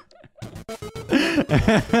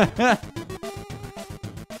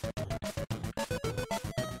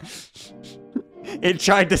 It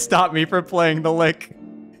tried to stop me from playing the lick.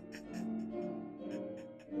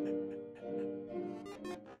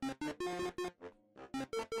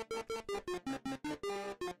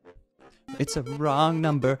 It's a wrong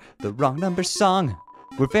number, the wrong number song.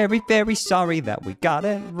 We're very, very sorry that we got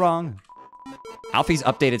it wrong. Alfie's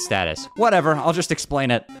updated status. Whatever, I'll just explain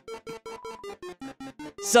it.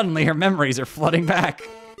 Suddenly her memories are flooding back.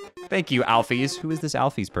 Thank you, Alfies. Who is this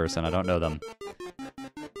Alfies person? I don't know them.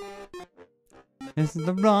 This is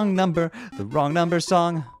the wrong number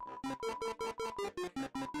song.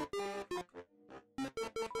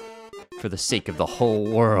 For the sake of the whole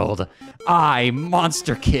world, I,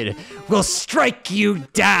 Monster Kid, will strike you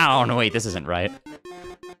down. Wait, this isn't right.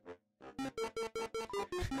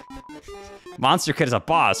 Monster Kid is a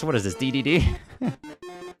boss. What is this, DDD?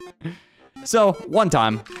 So, one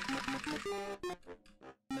time.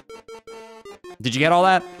 Did you get all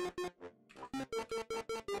that?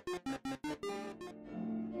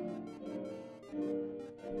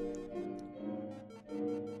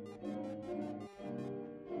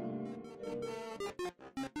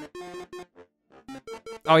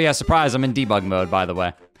 Oh yeah, surprise, I'm in debug mode, by the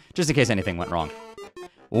way. Just in case anything went wrong.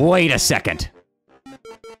 Wait a second.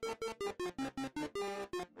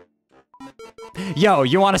 Yo,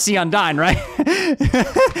 you want to see Undyne, right?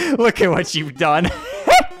 Look at what you've done.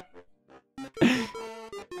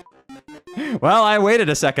 Well, I waited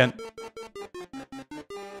a second.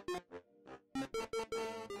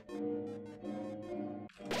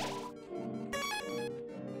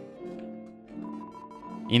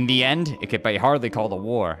 In the end, it could be hardly called a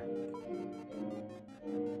war.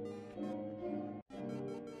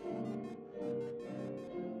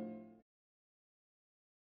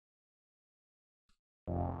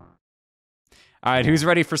 All right, who's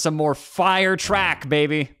ready for some more fire track,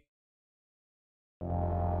 baby?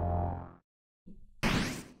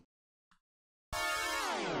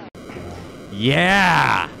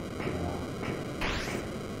 Yeah!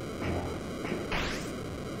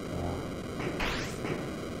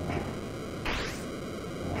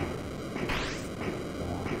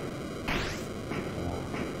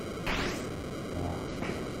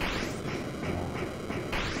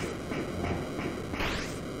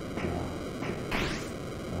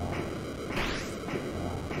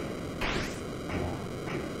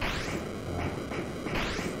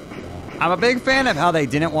 I'm a big fan of how they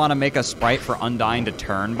didn't want to make a sprite for Undyne to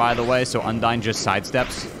turn, by the way, so Undyne just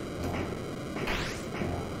sidesteps.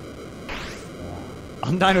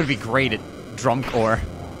 Undyne would be great at drum core.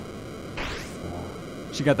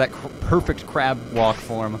 She got that perfect crab walk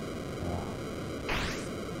form.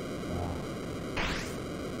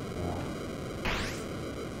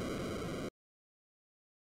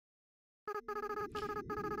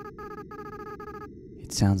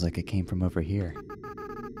 It sounds like it came from over here.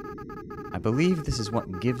 I believe this is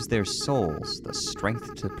what gives their souls the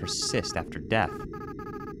strength to persist after death.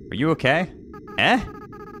 Are you okay? Eh?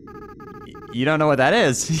 You don't know what that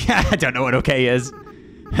is? Yeah, I don't know what okay is.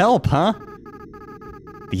 Help, huh?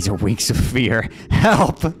 These are winks of fear.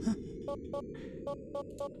 Help!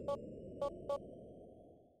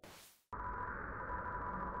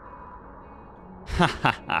 Ha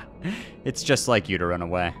ha ha. It's just like you to run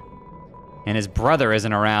away. And his brother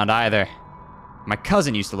isn't around either. My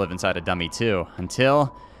cousin used to live inside a dummy too,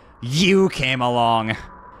 until you came along.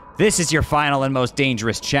 This is your final and most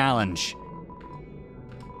dangerous challenge.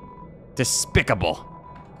 Despicable.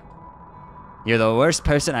 You're the worst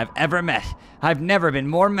person I've ever met. I've never been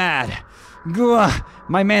more mad. Gah,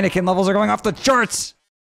 my mannequin levels are going off the charts.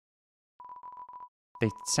 They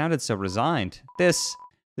sounded so resigned. This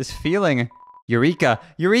feeling, Eureka,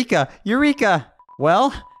 Eureka, Eureka.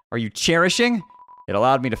 Well, Are you cherishing? It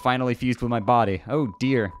allowed me to finally fuse with my body. Oh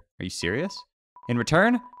dear. Are you serious? In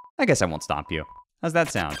return, I guess I won't stomp you. How's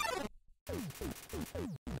that sound?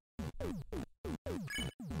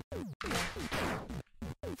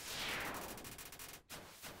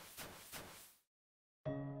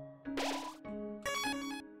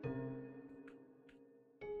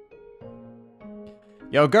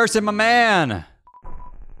 Yo, Gerson, my man!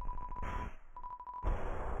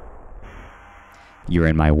 You're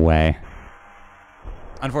in my way.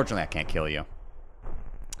 Unfortunately, I can't kill you.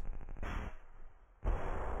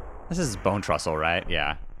 This is Bone Trussell, right?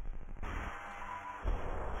 Yeah.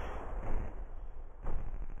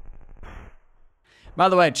 By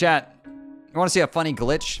the way, chat, you want to see a funny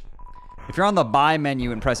glitch? If you're on the buy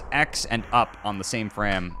menu and press X and up on the same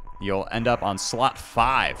frame, you'll end up on slot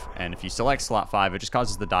 5. And if you select slot 5, it just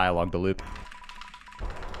causes the dialogue to loop.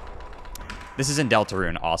 This is in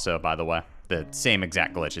Deltarune also, by the way. The same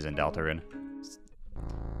exact glitch is in Deltarune.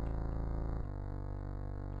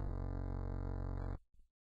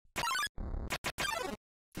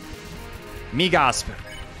 Megasp.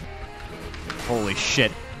 Holy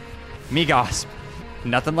shit. Megasp.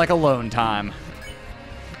 Nothing like alone time.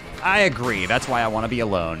 I agree. That's why I want to be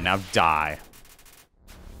alone. Now die.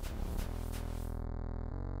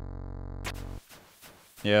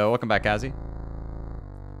 Yo, welcome back, Kazi.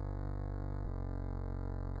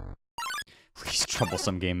 Please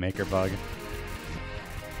troublesome game maker bug.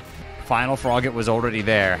 Final Frogget was already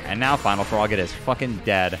there, and now Final Frogget is fucking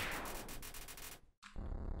dead.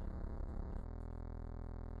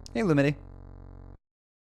 Hey, Lumity.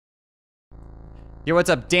 Yo,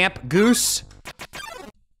 what's up, Damp Goose?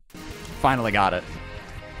 Finally got it.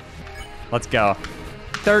 Let's go.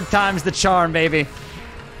 Third time's the charm, baby.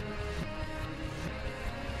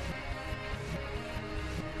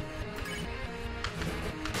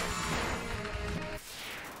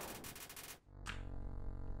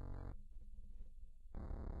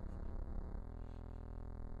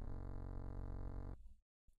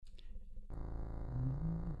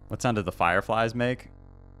 What sound did the fireflies make?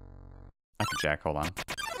 I can check, hold on.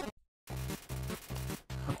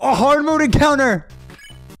 A hard mode encounter!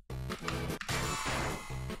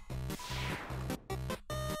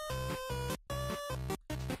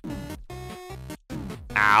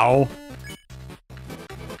 Ow.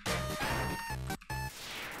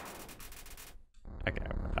 Okay,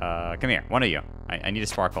 come here, one of you. I need a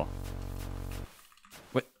sparkle.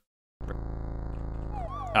 What?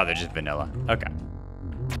 Oh, they're just vanilla, okay.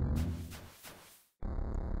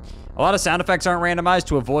 A lot of sound effects aren't randomized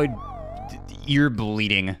to avoid ear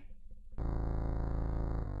bleeding.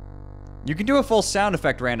 You can do a full sound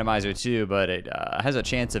effect randomizer too, but it has a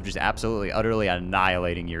chance of just absolutely, utterly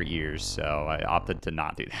annihilating your ears, so I opted to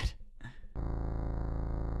not do that.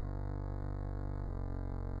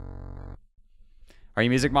 Are your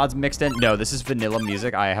music mods mixed in? No, this is vanilla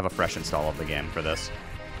music. I have a fresh install of the game for this.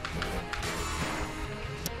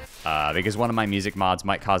 Because one of my music mods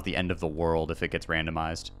might cause the end of the world if it gets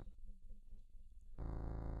randomized.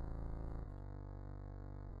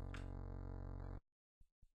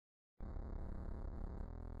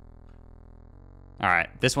 All right,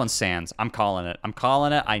 this one's Sans. I'm calling it. I'm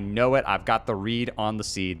calling it. I know it. I've got the read on the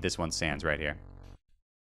seed. This one's Sans right here.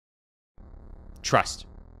 Trust.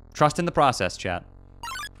 Trust in the process, chat.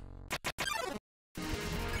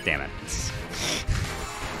 Damn it.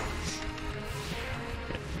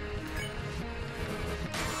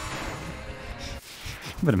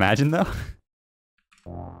 But imagine, though.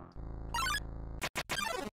 Oh,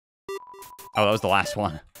 that was the last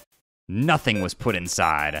one. Nothing was put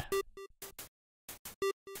inside.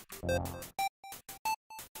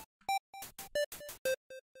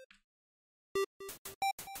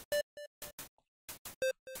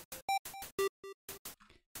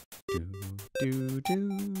 Do, do,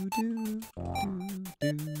 do, do,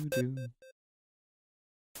 do, do.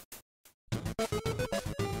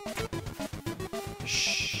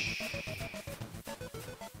 Shh.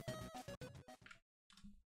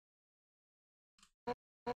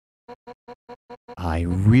 I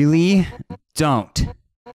really don't.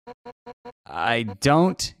 I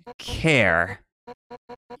don't care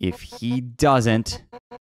if he doesn't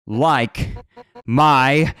like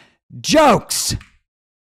my jokes.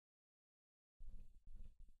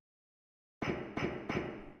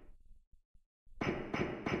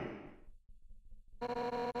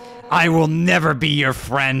 I will never be your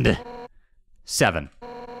friend. 7.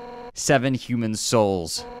 7 human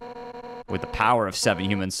souls. With the power of 7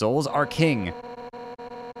 human souls, our king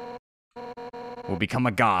will become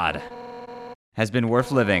a god. Has been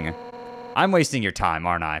worth living. I'm wasting your time,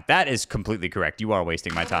 aren't I? That is completely correct. You are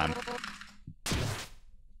wasting my time.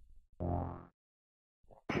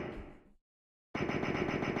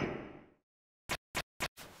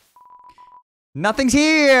 Nothing's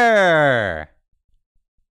here!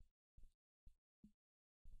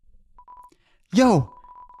 Yo!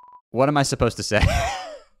 What am I supposed to say?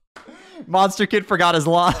 Monster Kid forgot his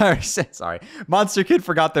line. Sorry. Monster Kid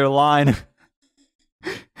forgot their line.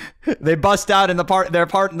 They bust out in their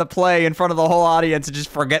part in the play in front of the whole audience and just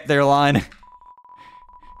forget their line.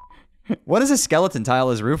 What does a skeleton tile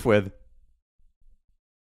his roof with?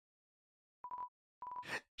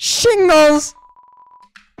 Shingles!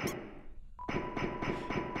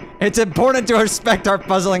 It's important to respect our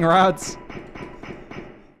puzzling routes.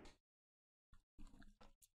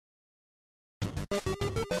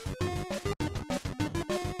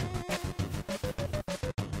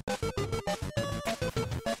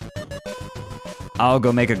 I'll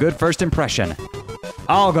go make a good first impression.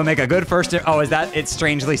 I'll go make a good first oh, is that it's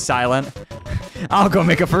strangely silent? I'll go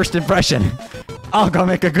make a first impression. I'll go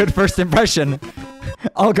make a good first impression.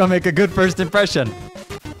 I'll go make a good first impression.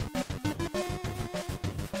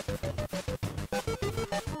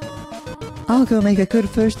 I'll go make a good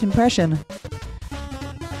first impression.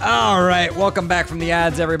 All right, welcome back from the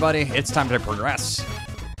ads, everybody. It's time to progress.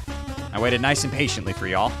 I waited nice and patiently for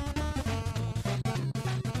y'all.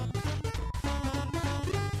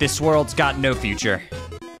 This world's got no future.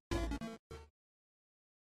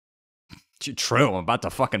 True, I'm about to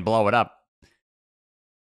fucking blow it up.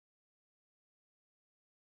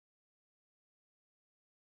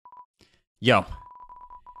 Yo.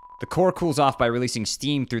 The core cools off by releasing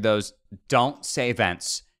steam through those don't say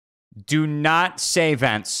vents. Do not say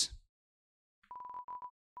vents.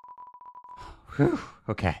 Whew,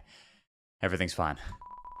 okay. Everything's fine.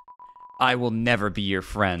 I will never be your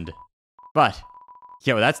friend. But,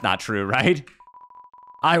 yo, that's not true, right?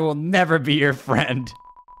 I will never be your friend.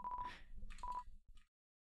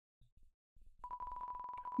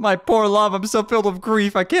 My poor love, I'm so filled with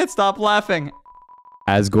grief, I can't stop laughing.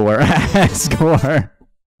 Asgore, Asgore.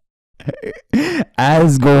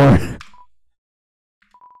 Asgore.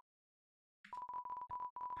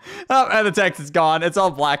 Oh, and the text is gone. It's all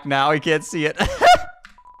black now. He can't see it.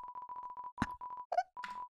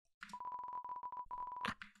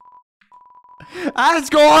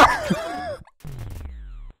 Asgore!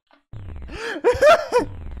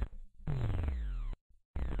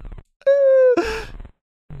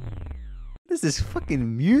 This is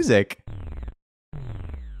fucking music.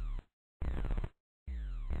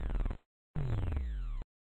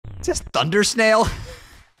 Just Thunder Snail?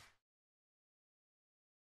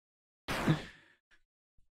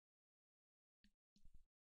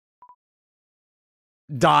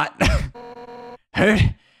 Dot. Hurt?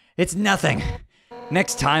 It's nothing.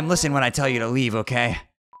 Next time, listen when I tell you to leave, okay?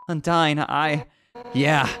 Undyne,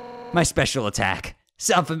 yeah, my special attack.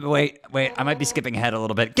 Wait, I might be skipping ahead a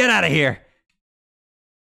little bit. Get out of here!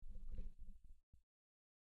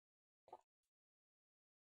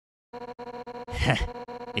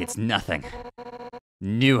 It's nothing.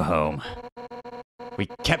 New home. We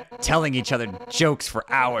kept telling each other jokes for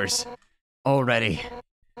hours. Already.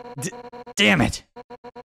 Damn it!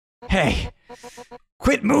 Hey!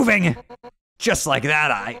 Quit moving! Just like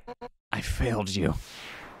that, I failed you.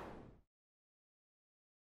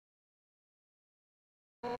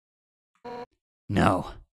 No.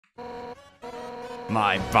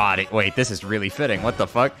 My body. Wait, this is really fitting. What the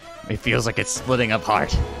fuck? It feels like it's splitting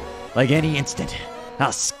apart. Like any instant,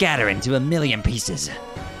 I'll scatter into a million pieces.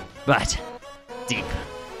 But deep,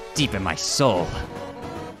 deep in my soul.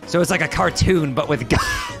 So it's like a cartoon, but with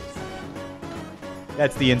God.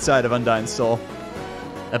 That's the inside of Undyne's soul.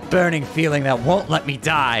 A burning feeling that won't let me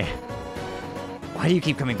die. Why do you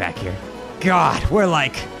keep coming back here? God, we're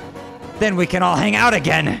like... Then we can all hang out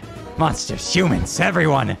again. Monsters, humans,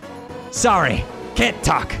 everyone. Sorry, can't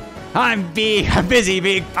talk. I'm busy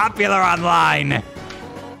being popular online.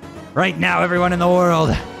 Right now, everyone in the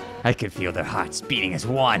world, I can feel their hearts beating as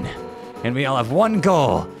one. And we all have one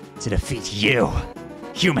goal, to defeat you.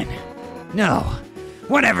 Human. No,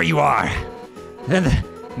 whatever you are. Then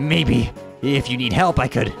maybe, if you need help, I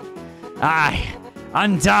could...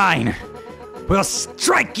 Undyne, will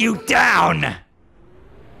strike you down!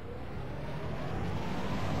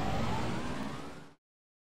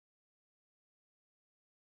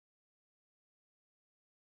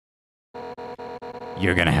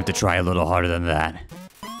 You're gonna have to try a little harder than that.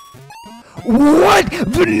 What?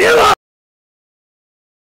 Vanilla?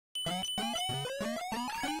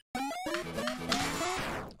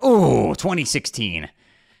 Ooh, 2016.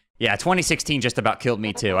 Yeah, 2016 just about killed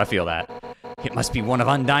me too, I feel that. It must be one of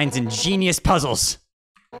Undyne's ingenious puzzles.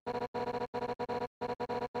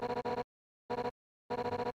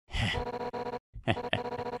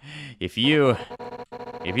 If you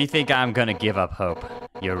think I'm gonna give up hope,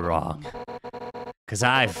 you're wrong. 'cause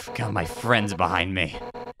I've got my friends behind me.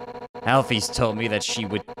 Alfie's told me that she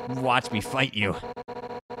would watch me fight you.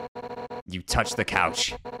 You touch the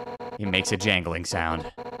couch. It makes a jangling sound.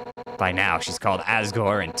 By now, she's called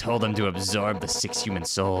Asgore and told him to absorb the 6 human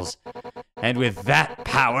souls. And with that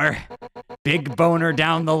power, big boner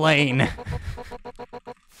down the lane.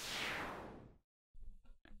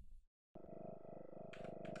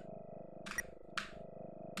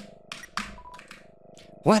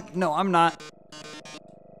 What? No, I'm not.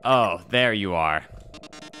 Oh, there you are.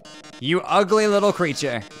 You ugly little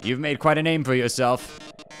creature. You've made quite a name for yourself.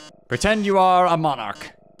 Pretend you are a monarch.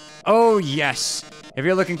 Oh, yes. If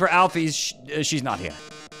you're looking for Alfie's, she's not here.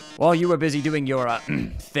 While you were busy doing your,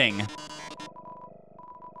 thing.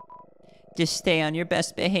 Just stay on your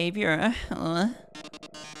best behavior.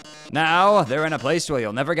 Now, they're in a place where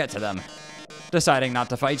you'll never get to them. Deciding not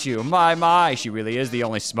to fight you. My, she really is the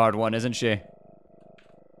only smart one, isn't she?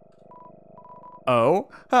 Oh,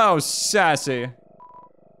 how sassy.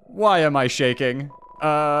 Why am I shaking?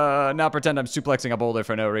 Now pretend I'm suplexing a boulder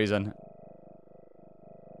for no reason.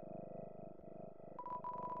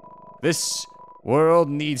 This world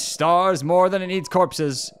needs stars more than it needs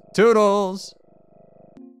corpses. Toodles!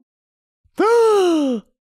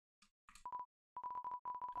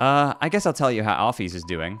 I guess I'll tell you how Alfie's is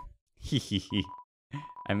doing. Hehehe.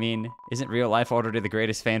 I mean, isn't real life already the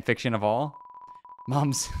greatest fan fiction of all?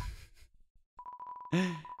 Mom's...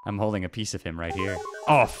 I'm holding a piece of him right here.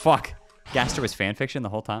 Oh, fuck. Gaster was fanfiction the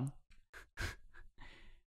whole time?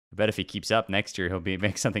 I bet if he keeps up next year, he'll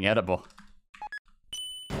make something edible.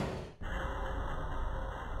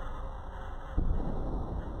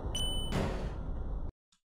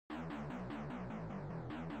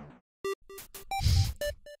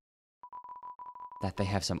 That they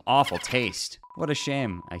have some awful taste. What a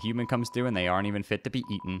shame. A human comes through and they aren't even fit to be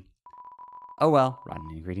eaten. Oh well, rotten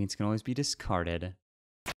ingredients can always be discarded.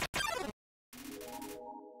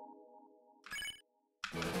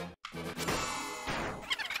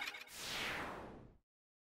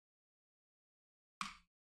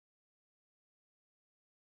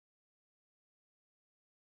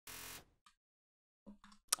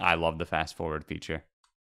 I love the fast forward feature.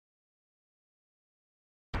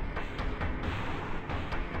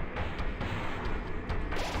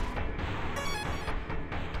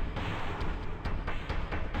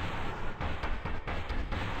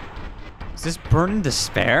 Is this Burn in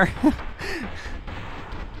Despair?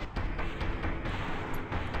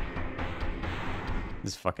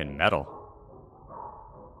 This is fucking metal.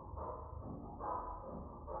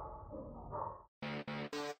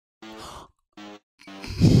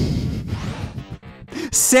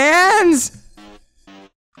 Sans!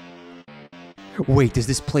 Wait, does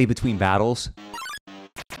this play between battles?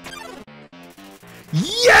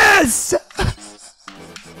 Yes!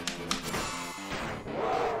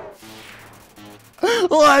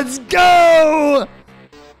 Let's go!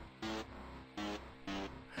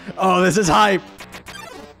 Oh, this is hype.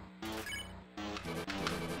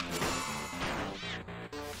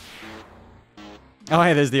 Oh,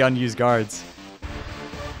 hey, there's the unused guards.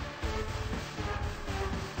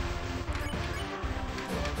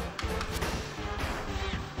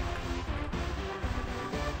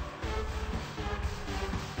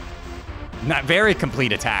 Not very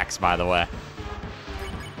complete attacks, by the way.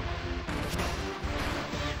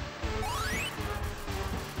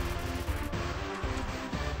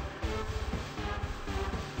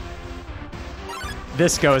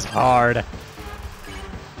 This goes hard.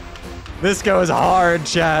 This goes hard,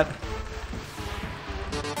 chat.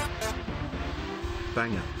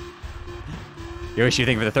 Banger. Yo, what you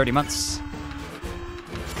think for the 30 months?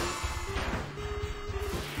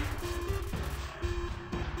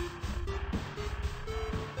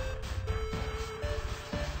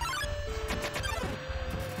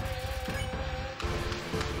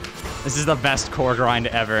 This is the best core grind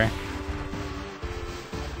ever.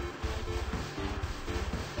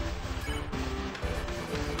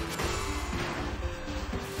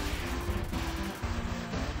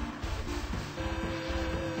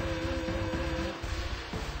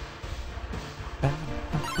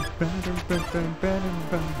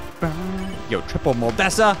 Yo, triple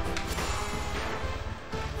Moldessa.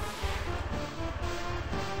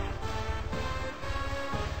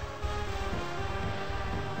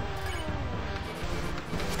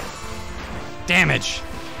 Damage.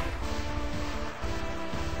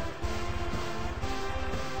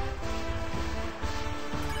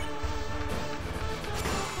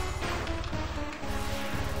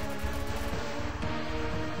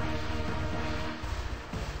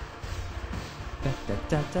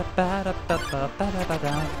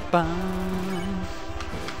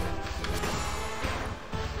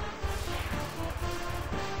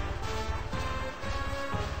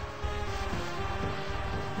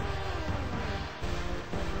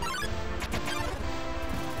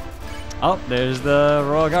 Oh, there's the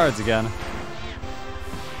Royal Guards again.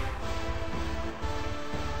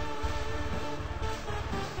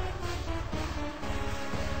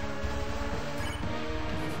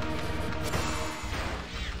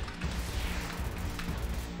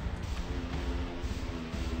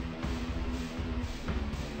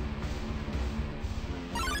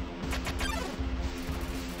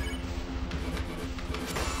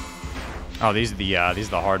 Oh, these are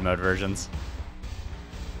the hard mode versions.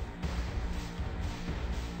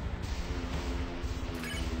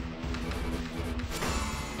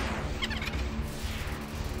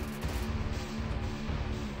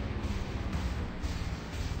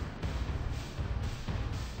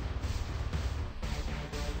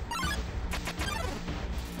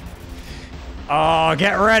 Oh,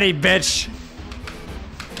 get ready, bitch.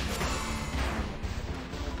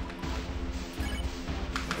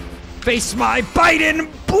 Face my Biden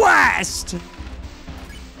blast!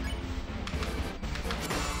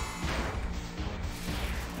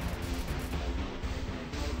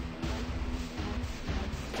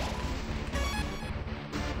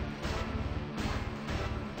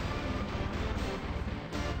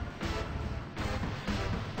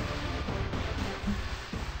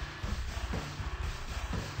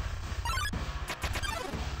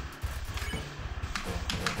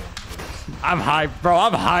 I'm hyped, bro.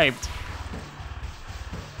 I'm hyped.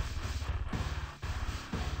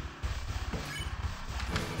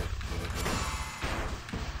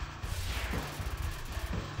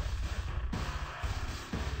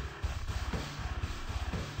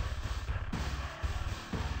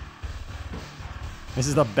 This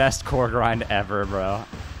is the best core grind ever, bro.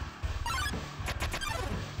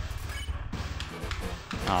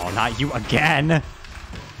 Oh, not you again.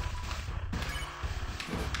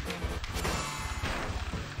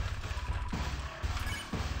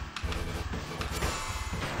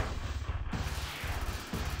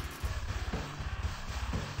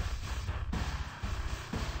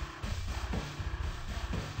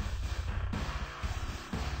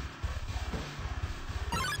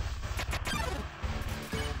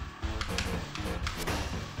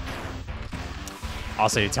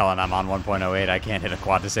 Also, you're telling I'm on 1.08. I can't hit a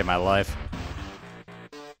quad to save my life.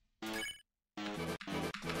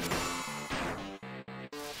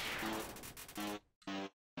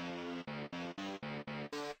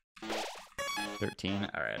 $13.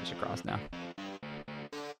 All right, I should cross now.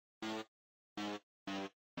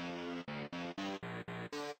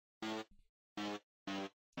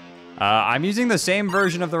 I'm using the same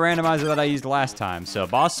version of the randomizer that I used last time, so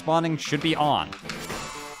boss spawning should be on.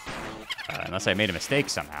 Unless I made a mistake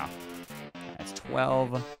somehow. That's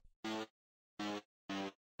 12.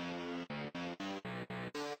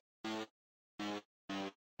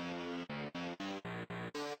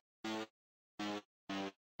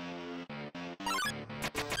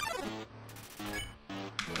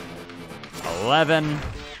 $11.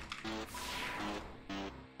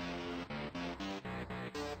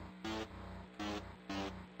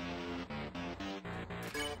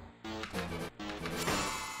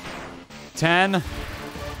 $10.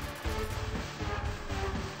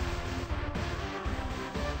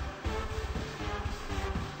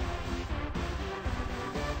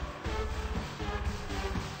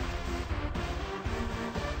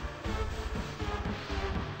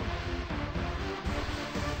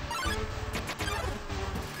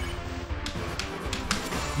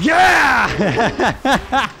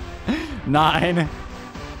 Yeah! 9.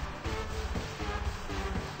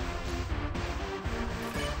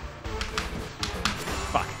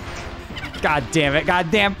 Fuck. God damn it. God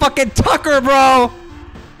damn fucking Tucker, bro!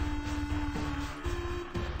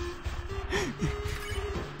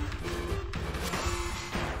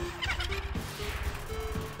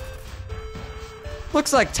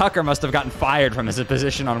 Looks like Tucker must have gotten fired from his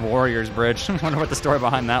position on Warriors Bridge. I wonder what the story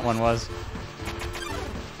behind that one was.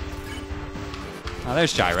 Oh,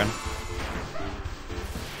 there's Chiron.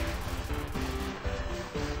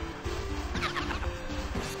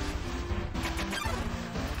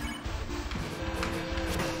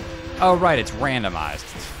 Oh, right, it's randomized.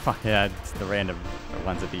 Fuck yeah, it's the random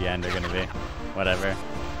ones at the end are gonna be. Whatever.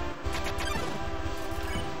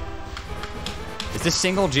 Is this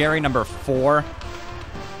single Jerry number 4?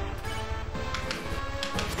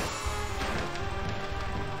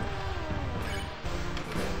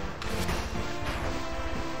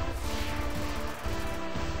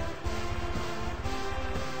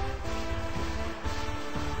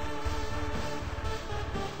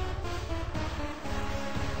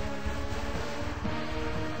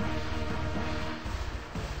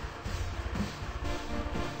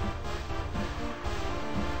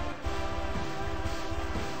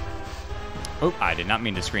 Oh, I did not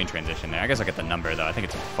mean to screen transition there. I guess I'll get the number, though. I think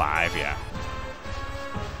it's 5, yeah.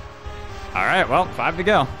 All right, well, 5 to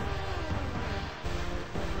go.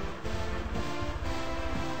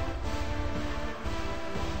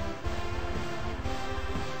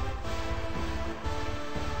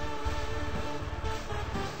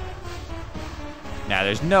 Now,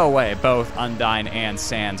 there's no way both Undyne and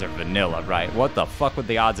Sans are vanilla, right? What the fuck would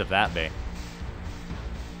the odds of that be?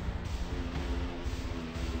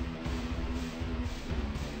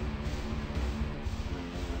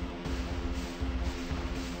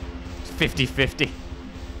 It's 50-50.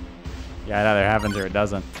 Yeah, it either happens or it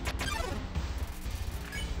doesn't.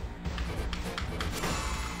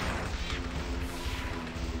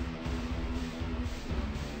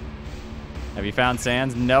 Have you found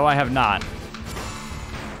Sans? No, I have not.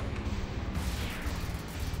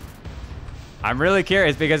 I'm really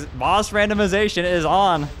curious because boss randomization is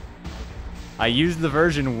on. I used the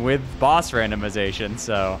version with boss randomization,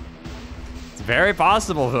 so it's very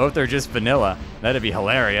possible both are just vanilla. That'd be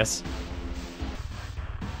hilarious.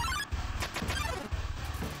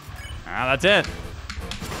 Ah, that's it.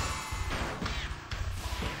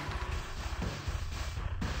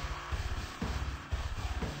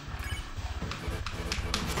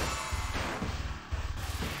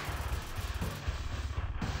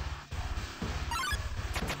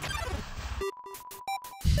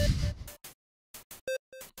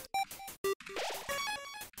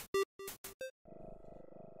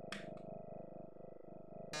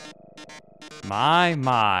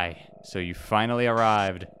 My. So you finally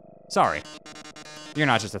arrived. Sorry. You're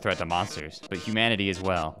not just a threat to monsters, but humanity as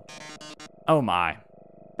well. Oh my.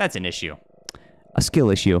 That's an issue. A skill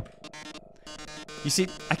issue. You see,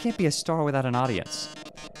 I can't be a star without an audience.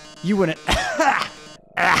 You wouldn't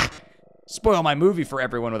spoil my movie for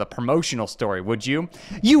everyone with a promotional story, would you?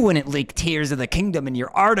 You wouldn't leak Tears of the Kingdom in your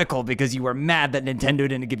article because you were mad that Nintendo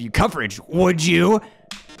didn't give you coverage, would you?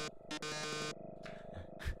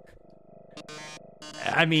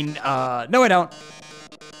 I mean, no I don't.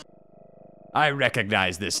 I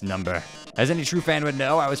recognize this number. As any true fan would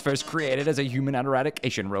know, I was first created as a human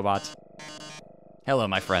eradication robot. Hello,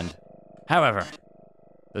 my friend. However,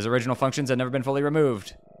 those original functions have never been fully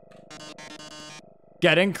removed.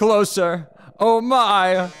 Getting closer. Oh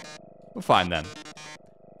my. Fine then.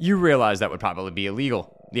 You realize that would probably be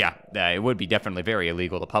illegal. Yeah, it would be definitely very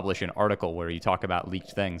illegal to publish an article where you talk about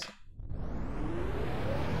leaked things.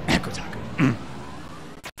 Kotaku.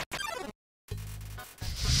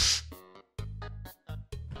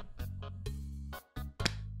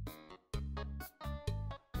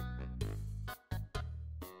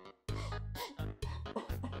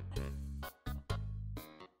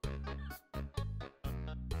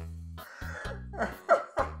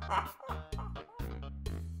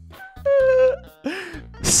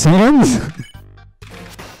 Sans?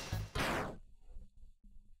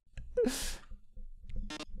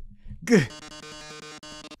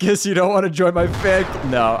 Guess you don't want to join my fan club.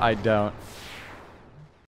 No, I don't.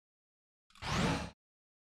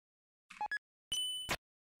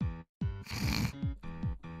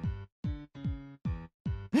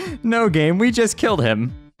 No game, we just killed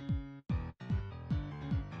him.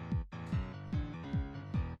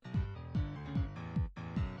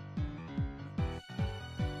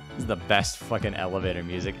 This is the best fucking elevator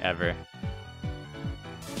music ever.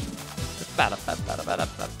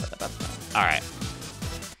 Alright.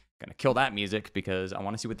 Gonna kill that music because I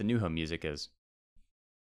want to see what the new home music is.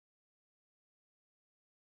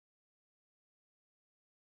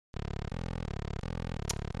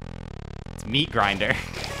 It's Meat Grinder.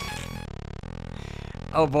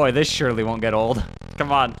 Oh boy, this surely won't get old.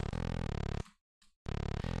 Come on.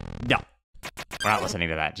 No. We're not listening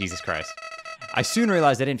to that, Jesus Christ. I soon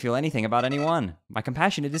realized I didn't feel anything about anyone. My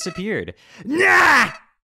compassion had disappeared. Nah!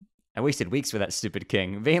 I wasted weeks with that stupid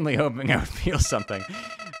king, vainly hoping I would feel something.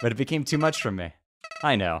 But it became too much for me.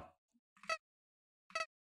 I know.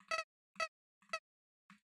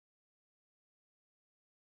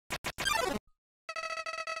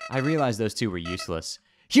 I realized those two were useless.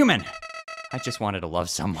 Human! I just wanted to love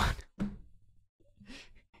someone.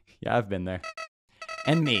 Yeah, I've been there.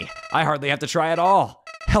 And me, I hardly have to try at all.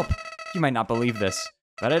 Help! You might not believe this,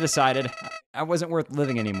 but I decided I wasn't worth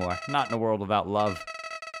living anymore, not in a world without love.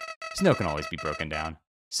 Snow can always be broken down.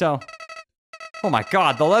 So, oh my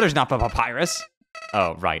god, the letter's not papyrus.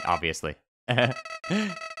 Oh, right, obviously. Do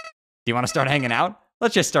you want to start hanging out?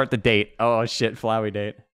 Let's just start the date. Oh shit, flowy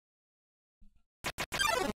date.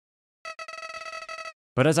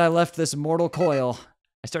 But as I left this mortal coil,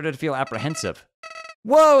 I started to feel apprehensive.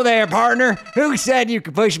 Whoa there, partner! Who said you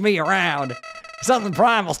could push me around? Something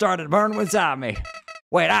primal started to burn inside me.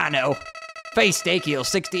 Wait, I know. Face steak heals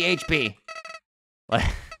 60 HP.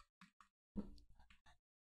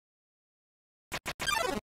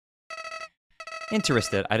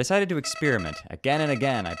 Interested, I decided to experiment. Again and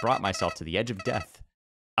again, I brought myself to the edge of death.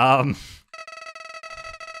 I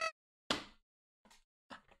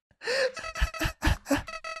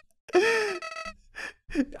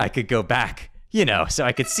could go back, you know, so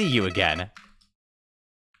I could see you again.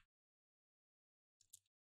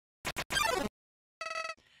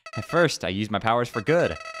 At first, I used my powers for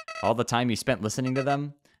good. All the time you spent listening to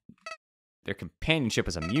them, their companionship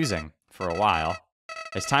was amusing for a while.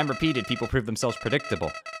 As time repeated, people proved themselves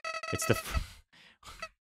predictable. It's the...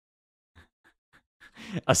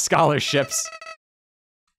 scholarships.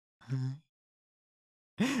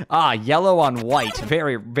 Ah, yellow on white.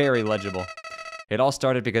 Very, very legible. It all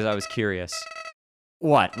started because I was curious.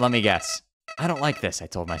 What? Let me guess. I don't like this, I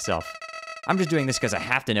told myself. I'm just doing this because I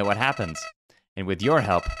have to know what happens. And with your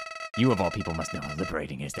help, you of all people must know how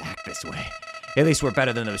liberating it is to act this way. At least we're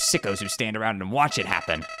better than those sickos who stand around and watch it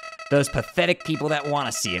happen. Those pathetic people that want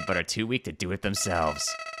to see it but are too weak to do it themselves.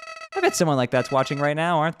 I bet someone like that's watching right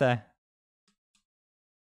now, aren't they?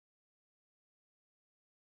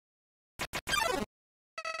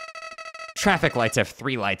 Traffic lights have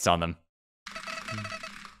 3 lights on them.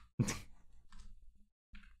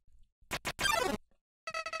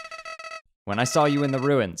 When I saw you in the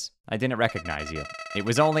ruins, I didn't recognize you. It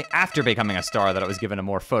was only after becoming a star that I was given a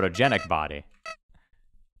more photogenic body.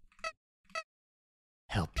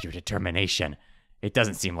 Help your determination. It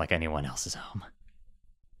doesn't seem like anyone else's home.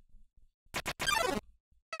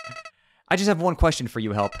 I just have one question for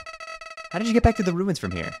you, Help. How did you get back to the ruins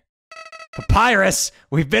from here? Papyrus!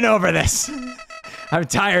 We've been over this! I'm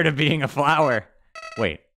tired of being a flower.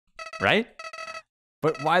 Wait, right?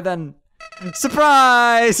 But why then...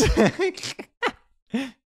 Surprise!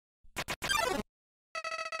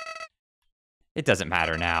 It doesn't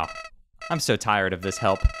matter now. I'm so tired of this,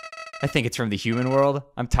 Help. I think it's from the human world.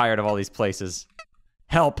 I'm tired of all these places.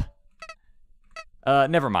 Help!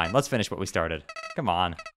 Never mind. Let's finish what we started. Come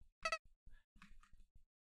on.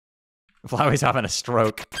 Flowey's having a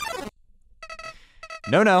stroke.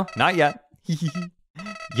 No, not yet.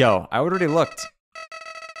 Yo, I already looked.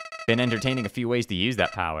 Been entertaining a few ways to use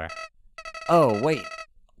that power. Oh, wait.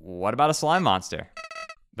 What about a slime monster?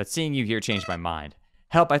 But seeing you here changed my mind.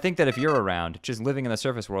 Help, I think that if you're around, just living in the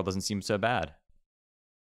surface world doesn't seem so bad.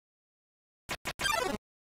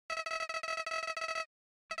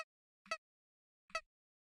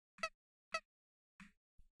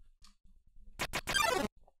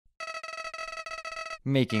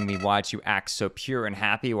 Making me watch you act so pure and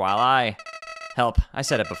happy while I... Help, I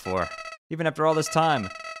said it before. Even after all this time.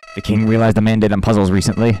 The king realized the man did on puzzles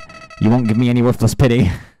recently. You won't give me any worthless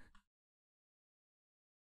pity.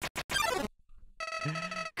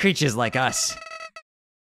 Creatures like us.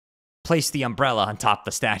 Place the umbrella on top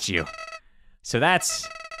the statue. So that's...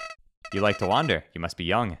 You like to wander. You must be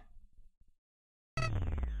young.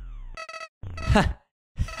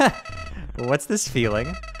 What's this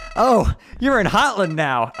feeling? Oh, you're in Hotland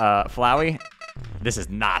now, Flowey. This is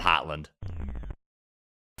not Hotland.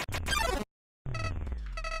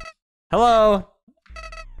 Hello?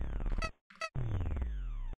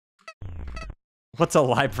 What's a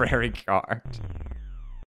library card?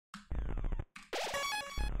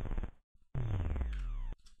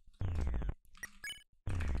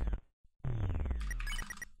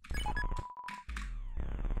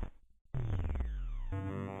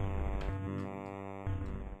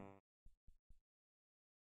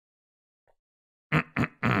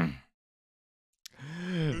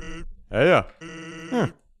 Hey,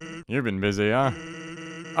 you've been busy, huh?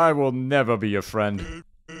 I will never be your friend.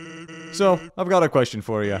 So, I've got a question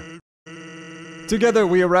for you. Together,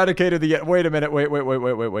 we eradicated the... Wait a minute,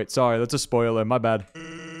 wait. Sorry, that's a spoiler, my bad.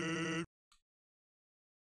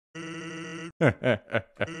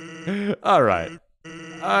 Alright.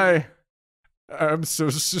 I'm so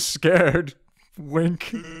scared.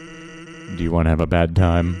 Wink. Do you want to have a bad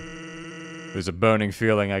time? There's a burning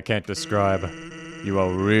feeling I can't describe. You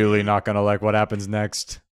are really not gonna like what happens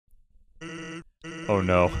next. Oh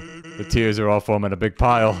no. The tears are all forming a big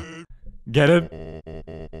pile. Get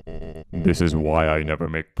it? This is why I never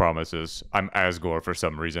make promises. I'm Asgore for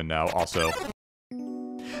some reason now, also.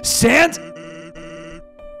 Sant!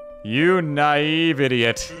 You naive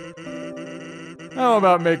idiot. How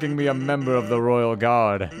about making me a member of the Royal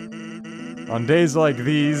Guard? On days like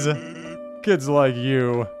these, kids like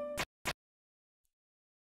you...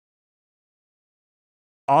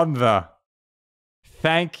 On the...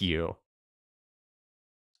 Thank you.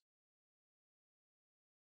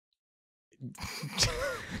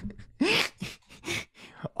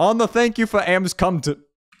 On the thank you for Am's come to...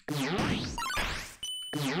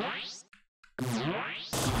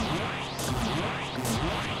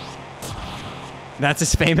 That's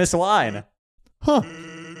his famous line. Huh.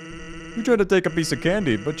 You tried to take a piece of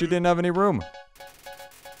candy, but you didn't have any room.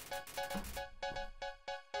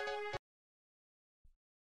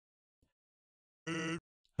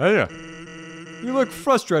 Hey, you look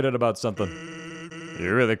frustrated about something.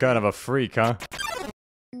 You're really kind of a freak, huh?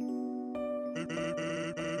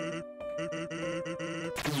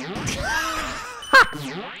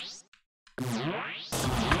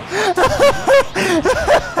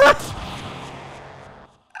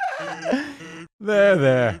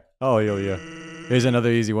 There. I'll heal you. Here's another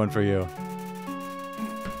easy one for you.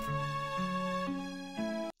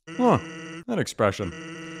 Huh, that expression.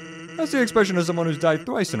 That's the expression of someone who's died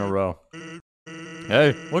thrice in a row.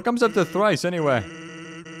 Hey, what comes after thrice anyway?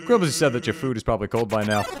 Cribbsy said that your food is probably cold by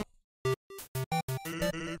now.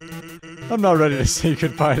 I'm not ready to say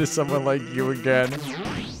goodbye to someone like you again.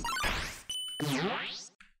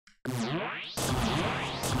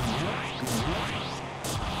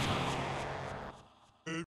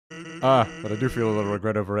 But I do feel a little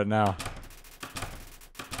regret over it now.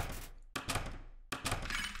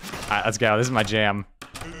 Alright, let's go. This is my jam.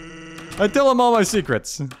 I tell him all my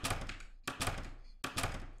secrets.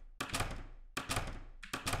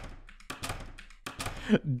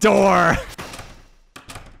 Door!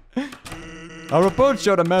 Our report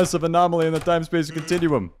showed a massive anomaly in the time-space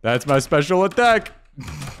continuum. That's my special attack!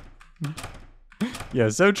 Yeah,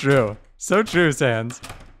 so true. So true, Sans.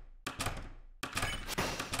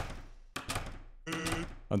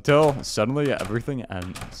 Until suddenly everything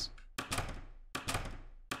ends.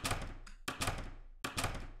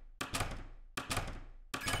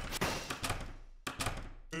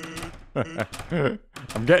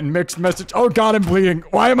 I'm getting mixed message. Oh god, I'm bleeding.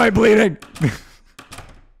 Why am I bleeding?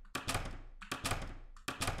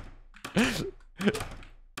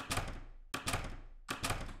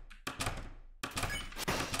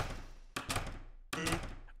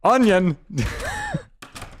 Onion.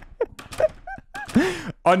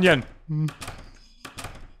 Onion.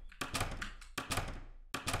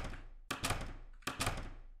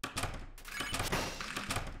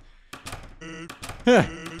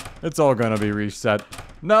 It's all gonna be reset.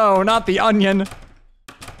 No, not the onion.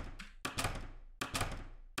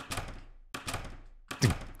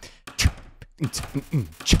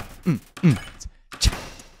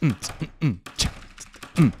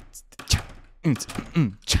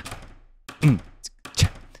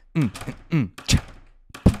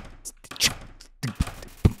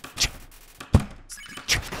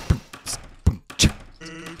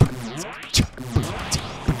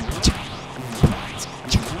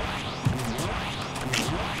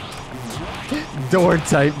 Door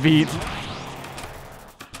type beat.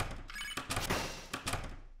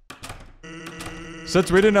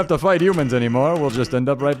 Since we didn't have to fight humans anymore, we'll just end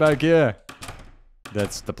up right back here.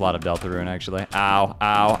 That's the plot of Deltarune, actually. Ow,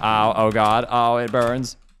 ow, ow, oh god, oh, it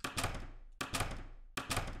burns.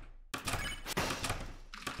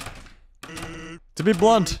 To be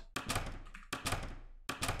blunt,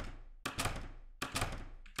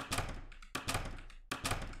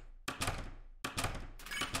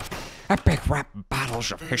 Epic rap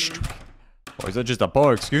battles of history. or is that just a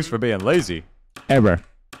poor excuse for being lazy? Ever.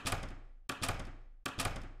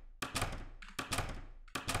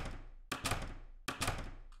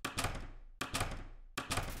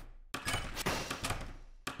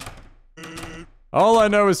 All I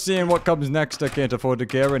know is seeing what comes next, I can't afford to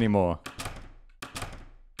care anymore.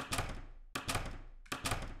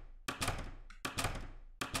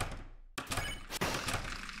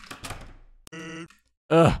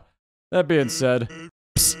 That being said...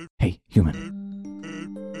 Psst. Hey, human.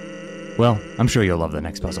 Well, I'm sure you'll love the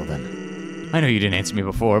next puzzle then. I know you didn't answer me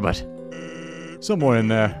before, but... somewhere in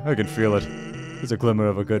there, I can feel it. There's a glimmer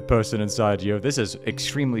of a good person inside you. This is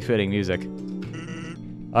extremely fitting music.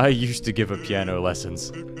 I used to give piano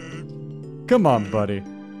lessons. Come on, buddy.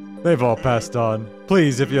 They've all passed on.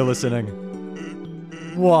 Please, if you're listening.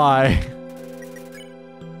 Why?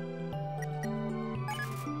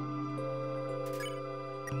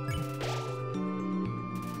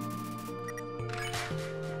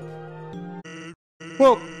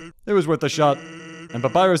 Well, it was worth a shot. And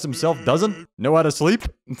Papyrus himself doesn't know how to sleep?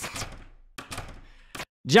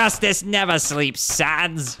 Justice never sleeps,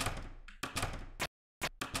 Sans.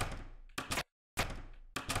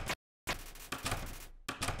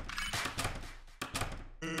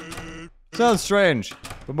 Sounds strange,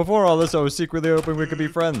 but before all this I was secretly hoping we could be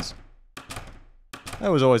friends. I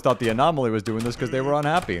was always thought the anomaly was doing this because they were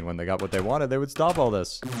unhappy, and when they got what they wanted, they would stop all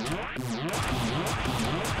this.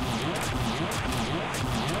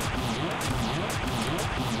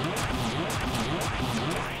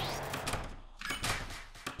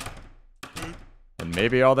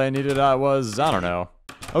 maybe all they needed was, I don't know.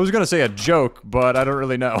 I was gonna say a joke, but I don't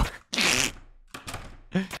really know.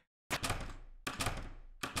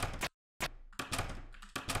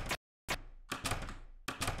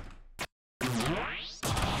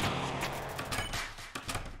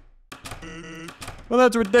 Well,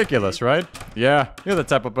 that's ridiculous, right? Yeah, you're the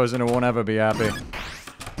type of person who won't ever be happy.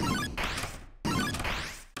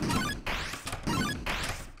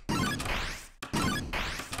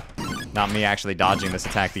 Not me actually dodging this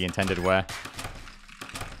attack the intended way.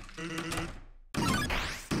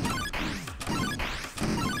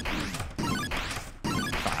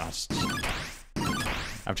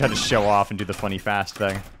 I'm trying to show off and do the funny fast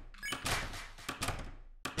thing.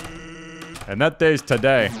 And that day's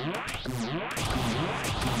today.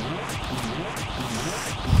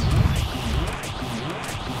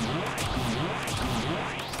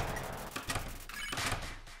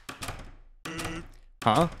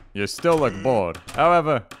 Huh? You still look bored.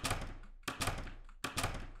 However...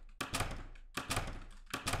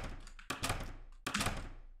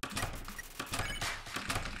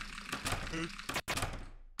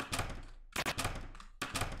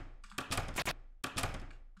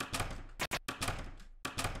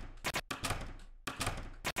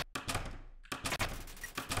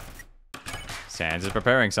 Sans is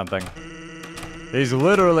preparing something. He's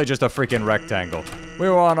literally just a freaking rectangle. We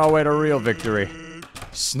were on our way to real victory.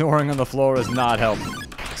 Snoring on the floor has not helped.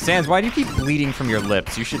 Sans, why do you keep bleeding from your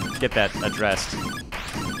lips? You should get that addressed.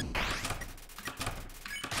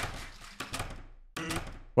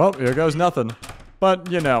 Well, here goes nothing.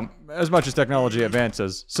 But, you know, as much as technology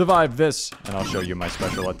advances, survive this, and I'll show you my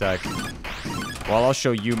special attack. Well, I'll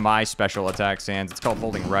show you my special attack, Sans. It's called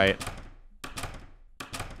holding right.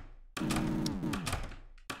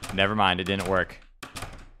 Never mind, it didn't work.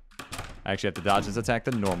 I actually have to dodge this attack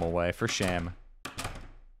the normal way, for shame.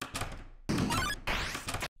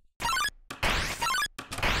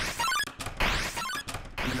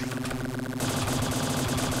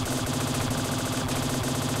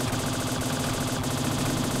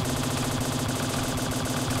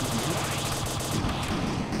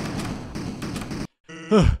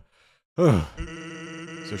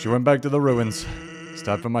 So she went back to the ruins. It's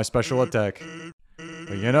time for my special attack.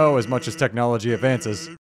 But you know, as much as technology advances,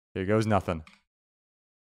 here goes nothing.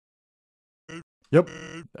 Yep.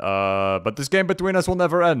 But this game between us will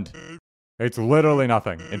never end. It's literally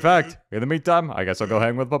nothing. In fact, in the meantime, I guess I'll go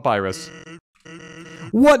hang with Papyrus.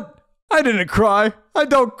 What? I didn't cry. I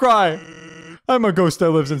don't cry. I'm a ghost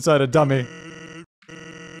that lives inside a dummy.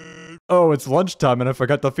 Oh, it's lunchtime and I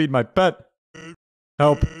forgot to feed my pet.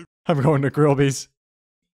 Help. I'm going to Grillby's.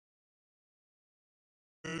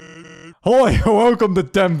 Hoy, welcome to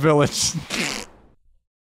Dem Village.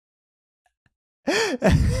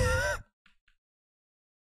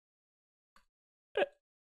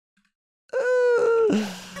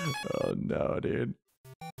 Oh no, dude.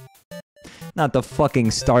 Not the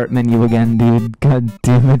fucking start menu again, dude. God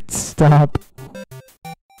damn it, stop.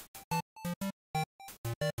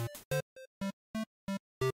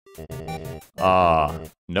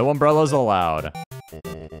 No umbrellas allowed.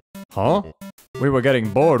 Huh? We were getting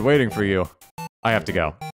bored waiting for you. I have to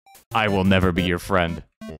go. I will never be your friend.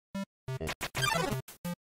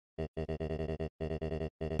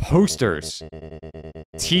 Posters.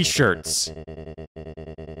 T-shirts.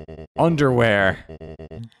 Underwear.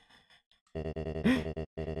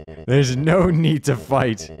 There's no need to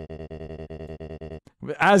fight.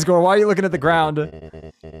 Asgore, why are you looking at the ground?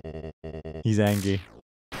 He's angry.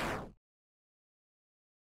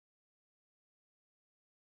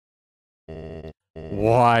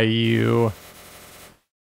 Why you?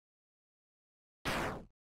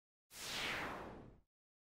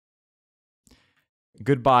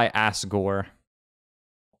 Goodbye, Asgore.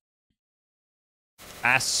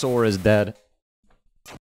 Assor is dead.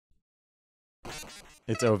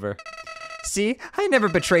 It's over. See? I never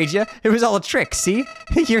betrayed you. It was all a trick, see?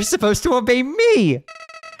 You're supposed to obey me!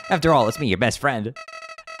 After all, it's me, your best friend.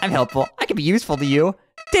 I'm helpful. I can be useful to you.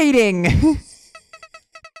 Dating!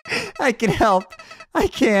 I can help. I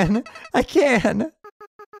can.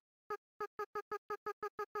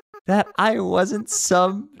 That I wasn't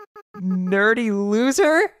some nerdy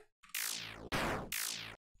loser?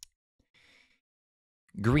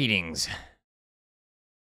 Greetings.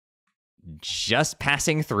 Just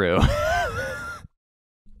passing through.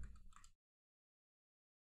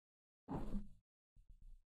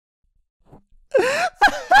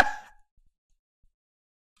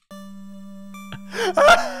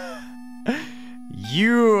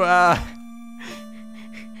 You,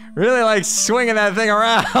 really like swinging that thing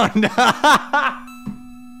around.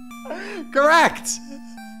 Correct.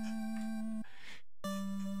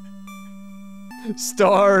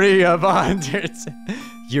 Story of Undertale.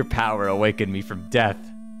 Your power awakened me from death.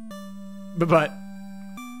 But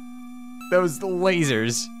those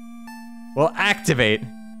lasers will activate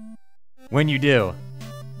when you do.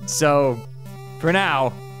 So, for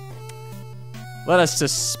now, let us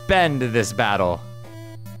suspend this battle.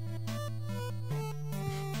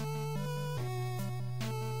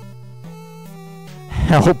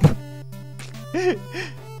 Help.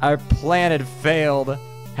 Our plan had failed,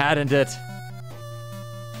 hadn't it?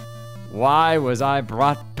 Why was I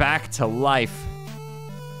brought back to life?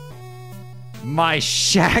 My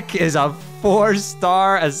shack is a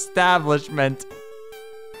 4-star establishment.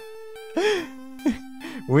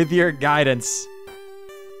 With your guidance,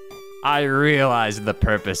 I realized the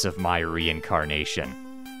purpose of my reincarnation.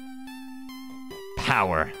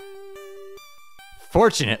 Power.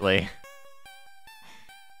 Fortunately,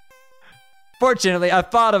 I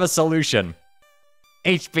thought of a solution.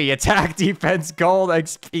 HP, attack, defense, gold,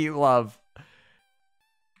 XP, love.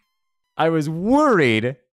 I was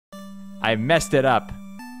worried I messed it up.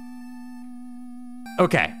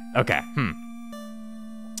 Okay.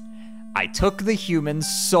 I took the human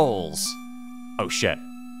souls. Oh shit.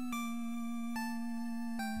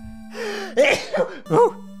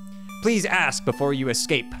 Please ask before you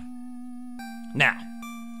escape. Now,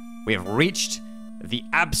 we have reached the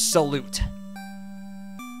absolute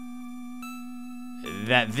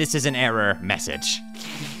that this is an error message.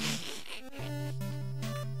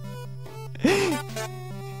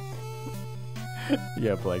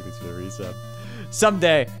 Yeah, Blake, thanks for the resub.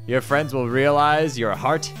 Someday, your friends will realize your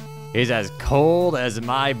heart is as cold as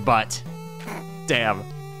my butt. Damn.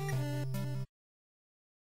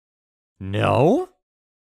 No?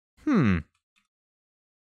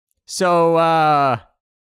 So,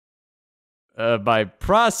 by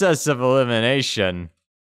process of elimination,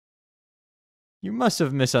 you must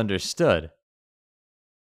have misunderstood.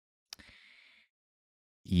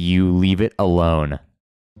 You leave it alone.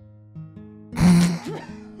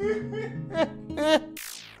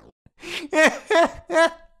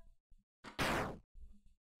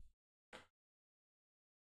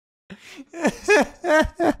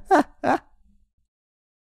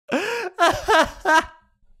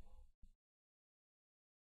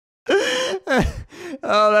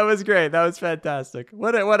 Oh, that was great. That was fantastic.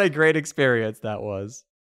 What a great experience that was.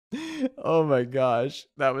 Oh my gosh.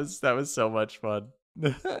 That was so much fun.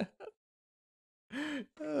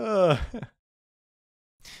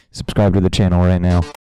 Subscribe to the channel right now.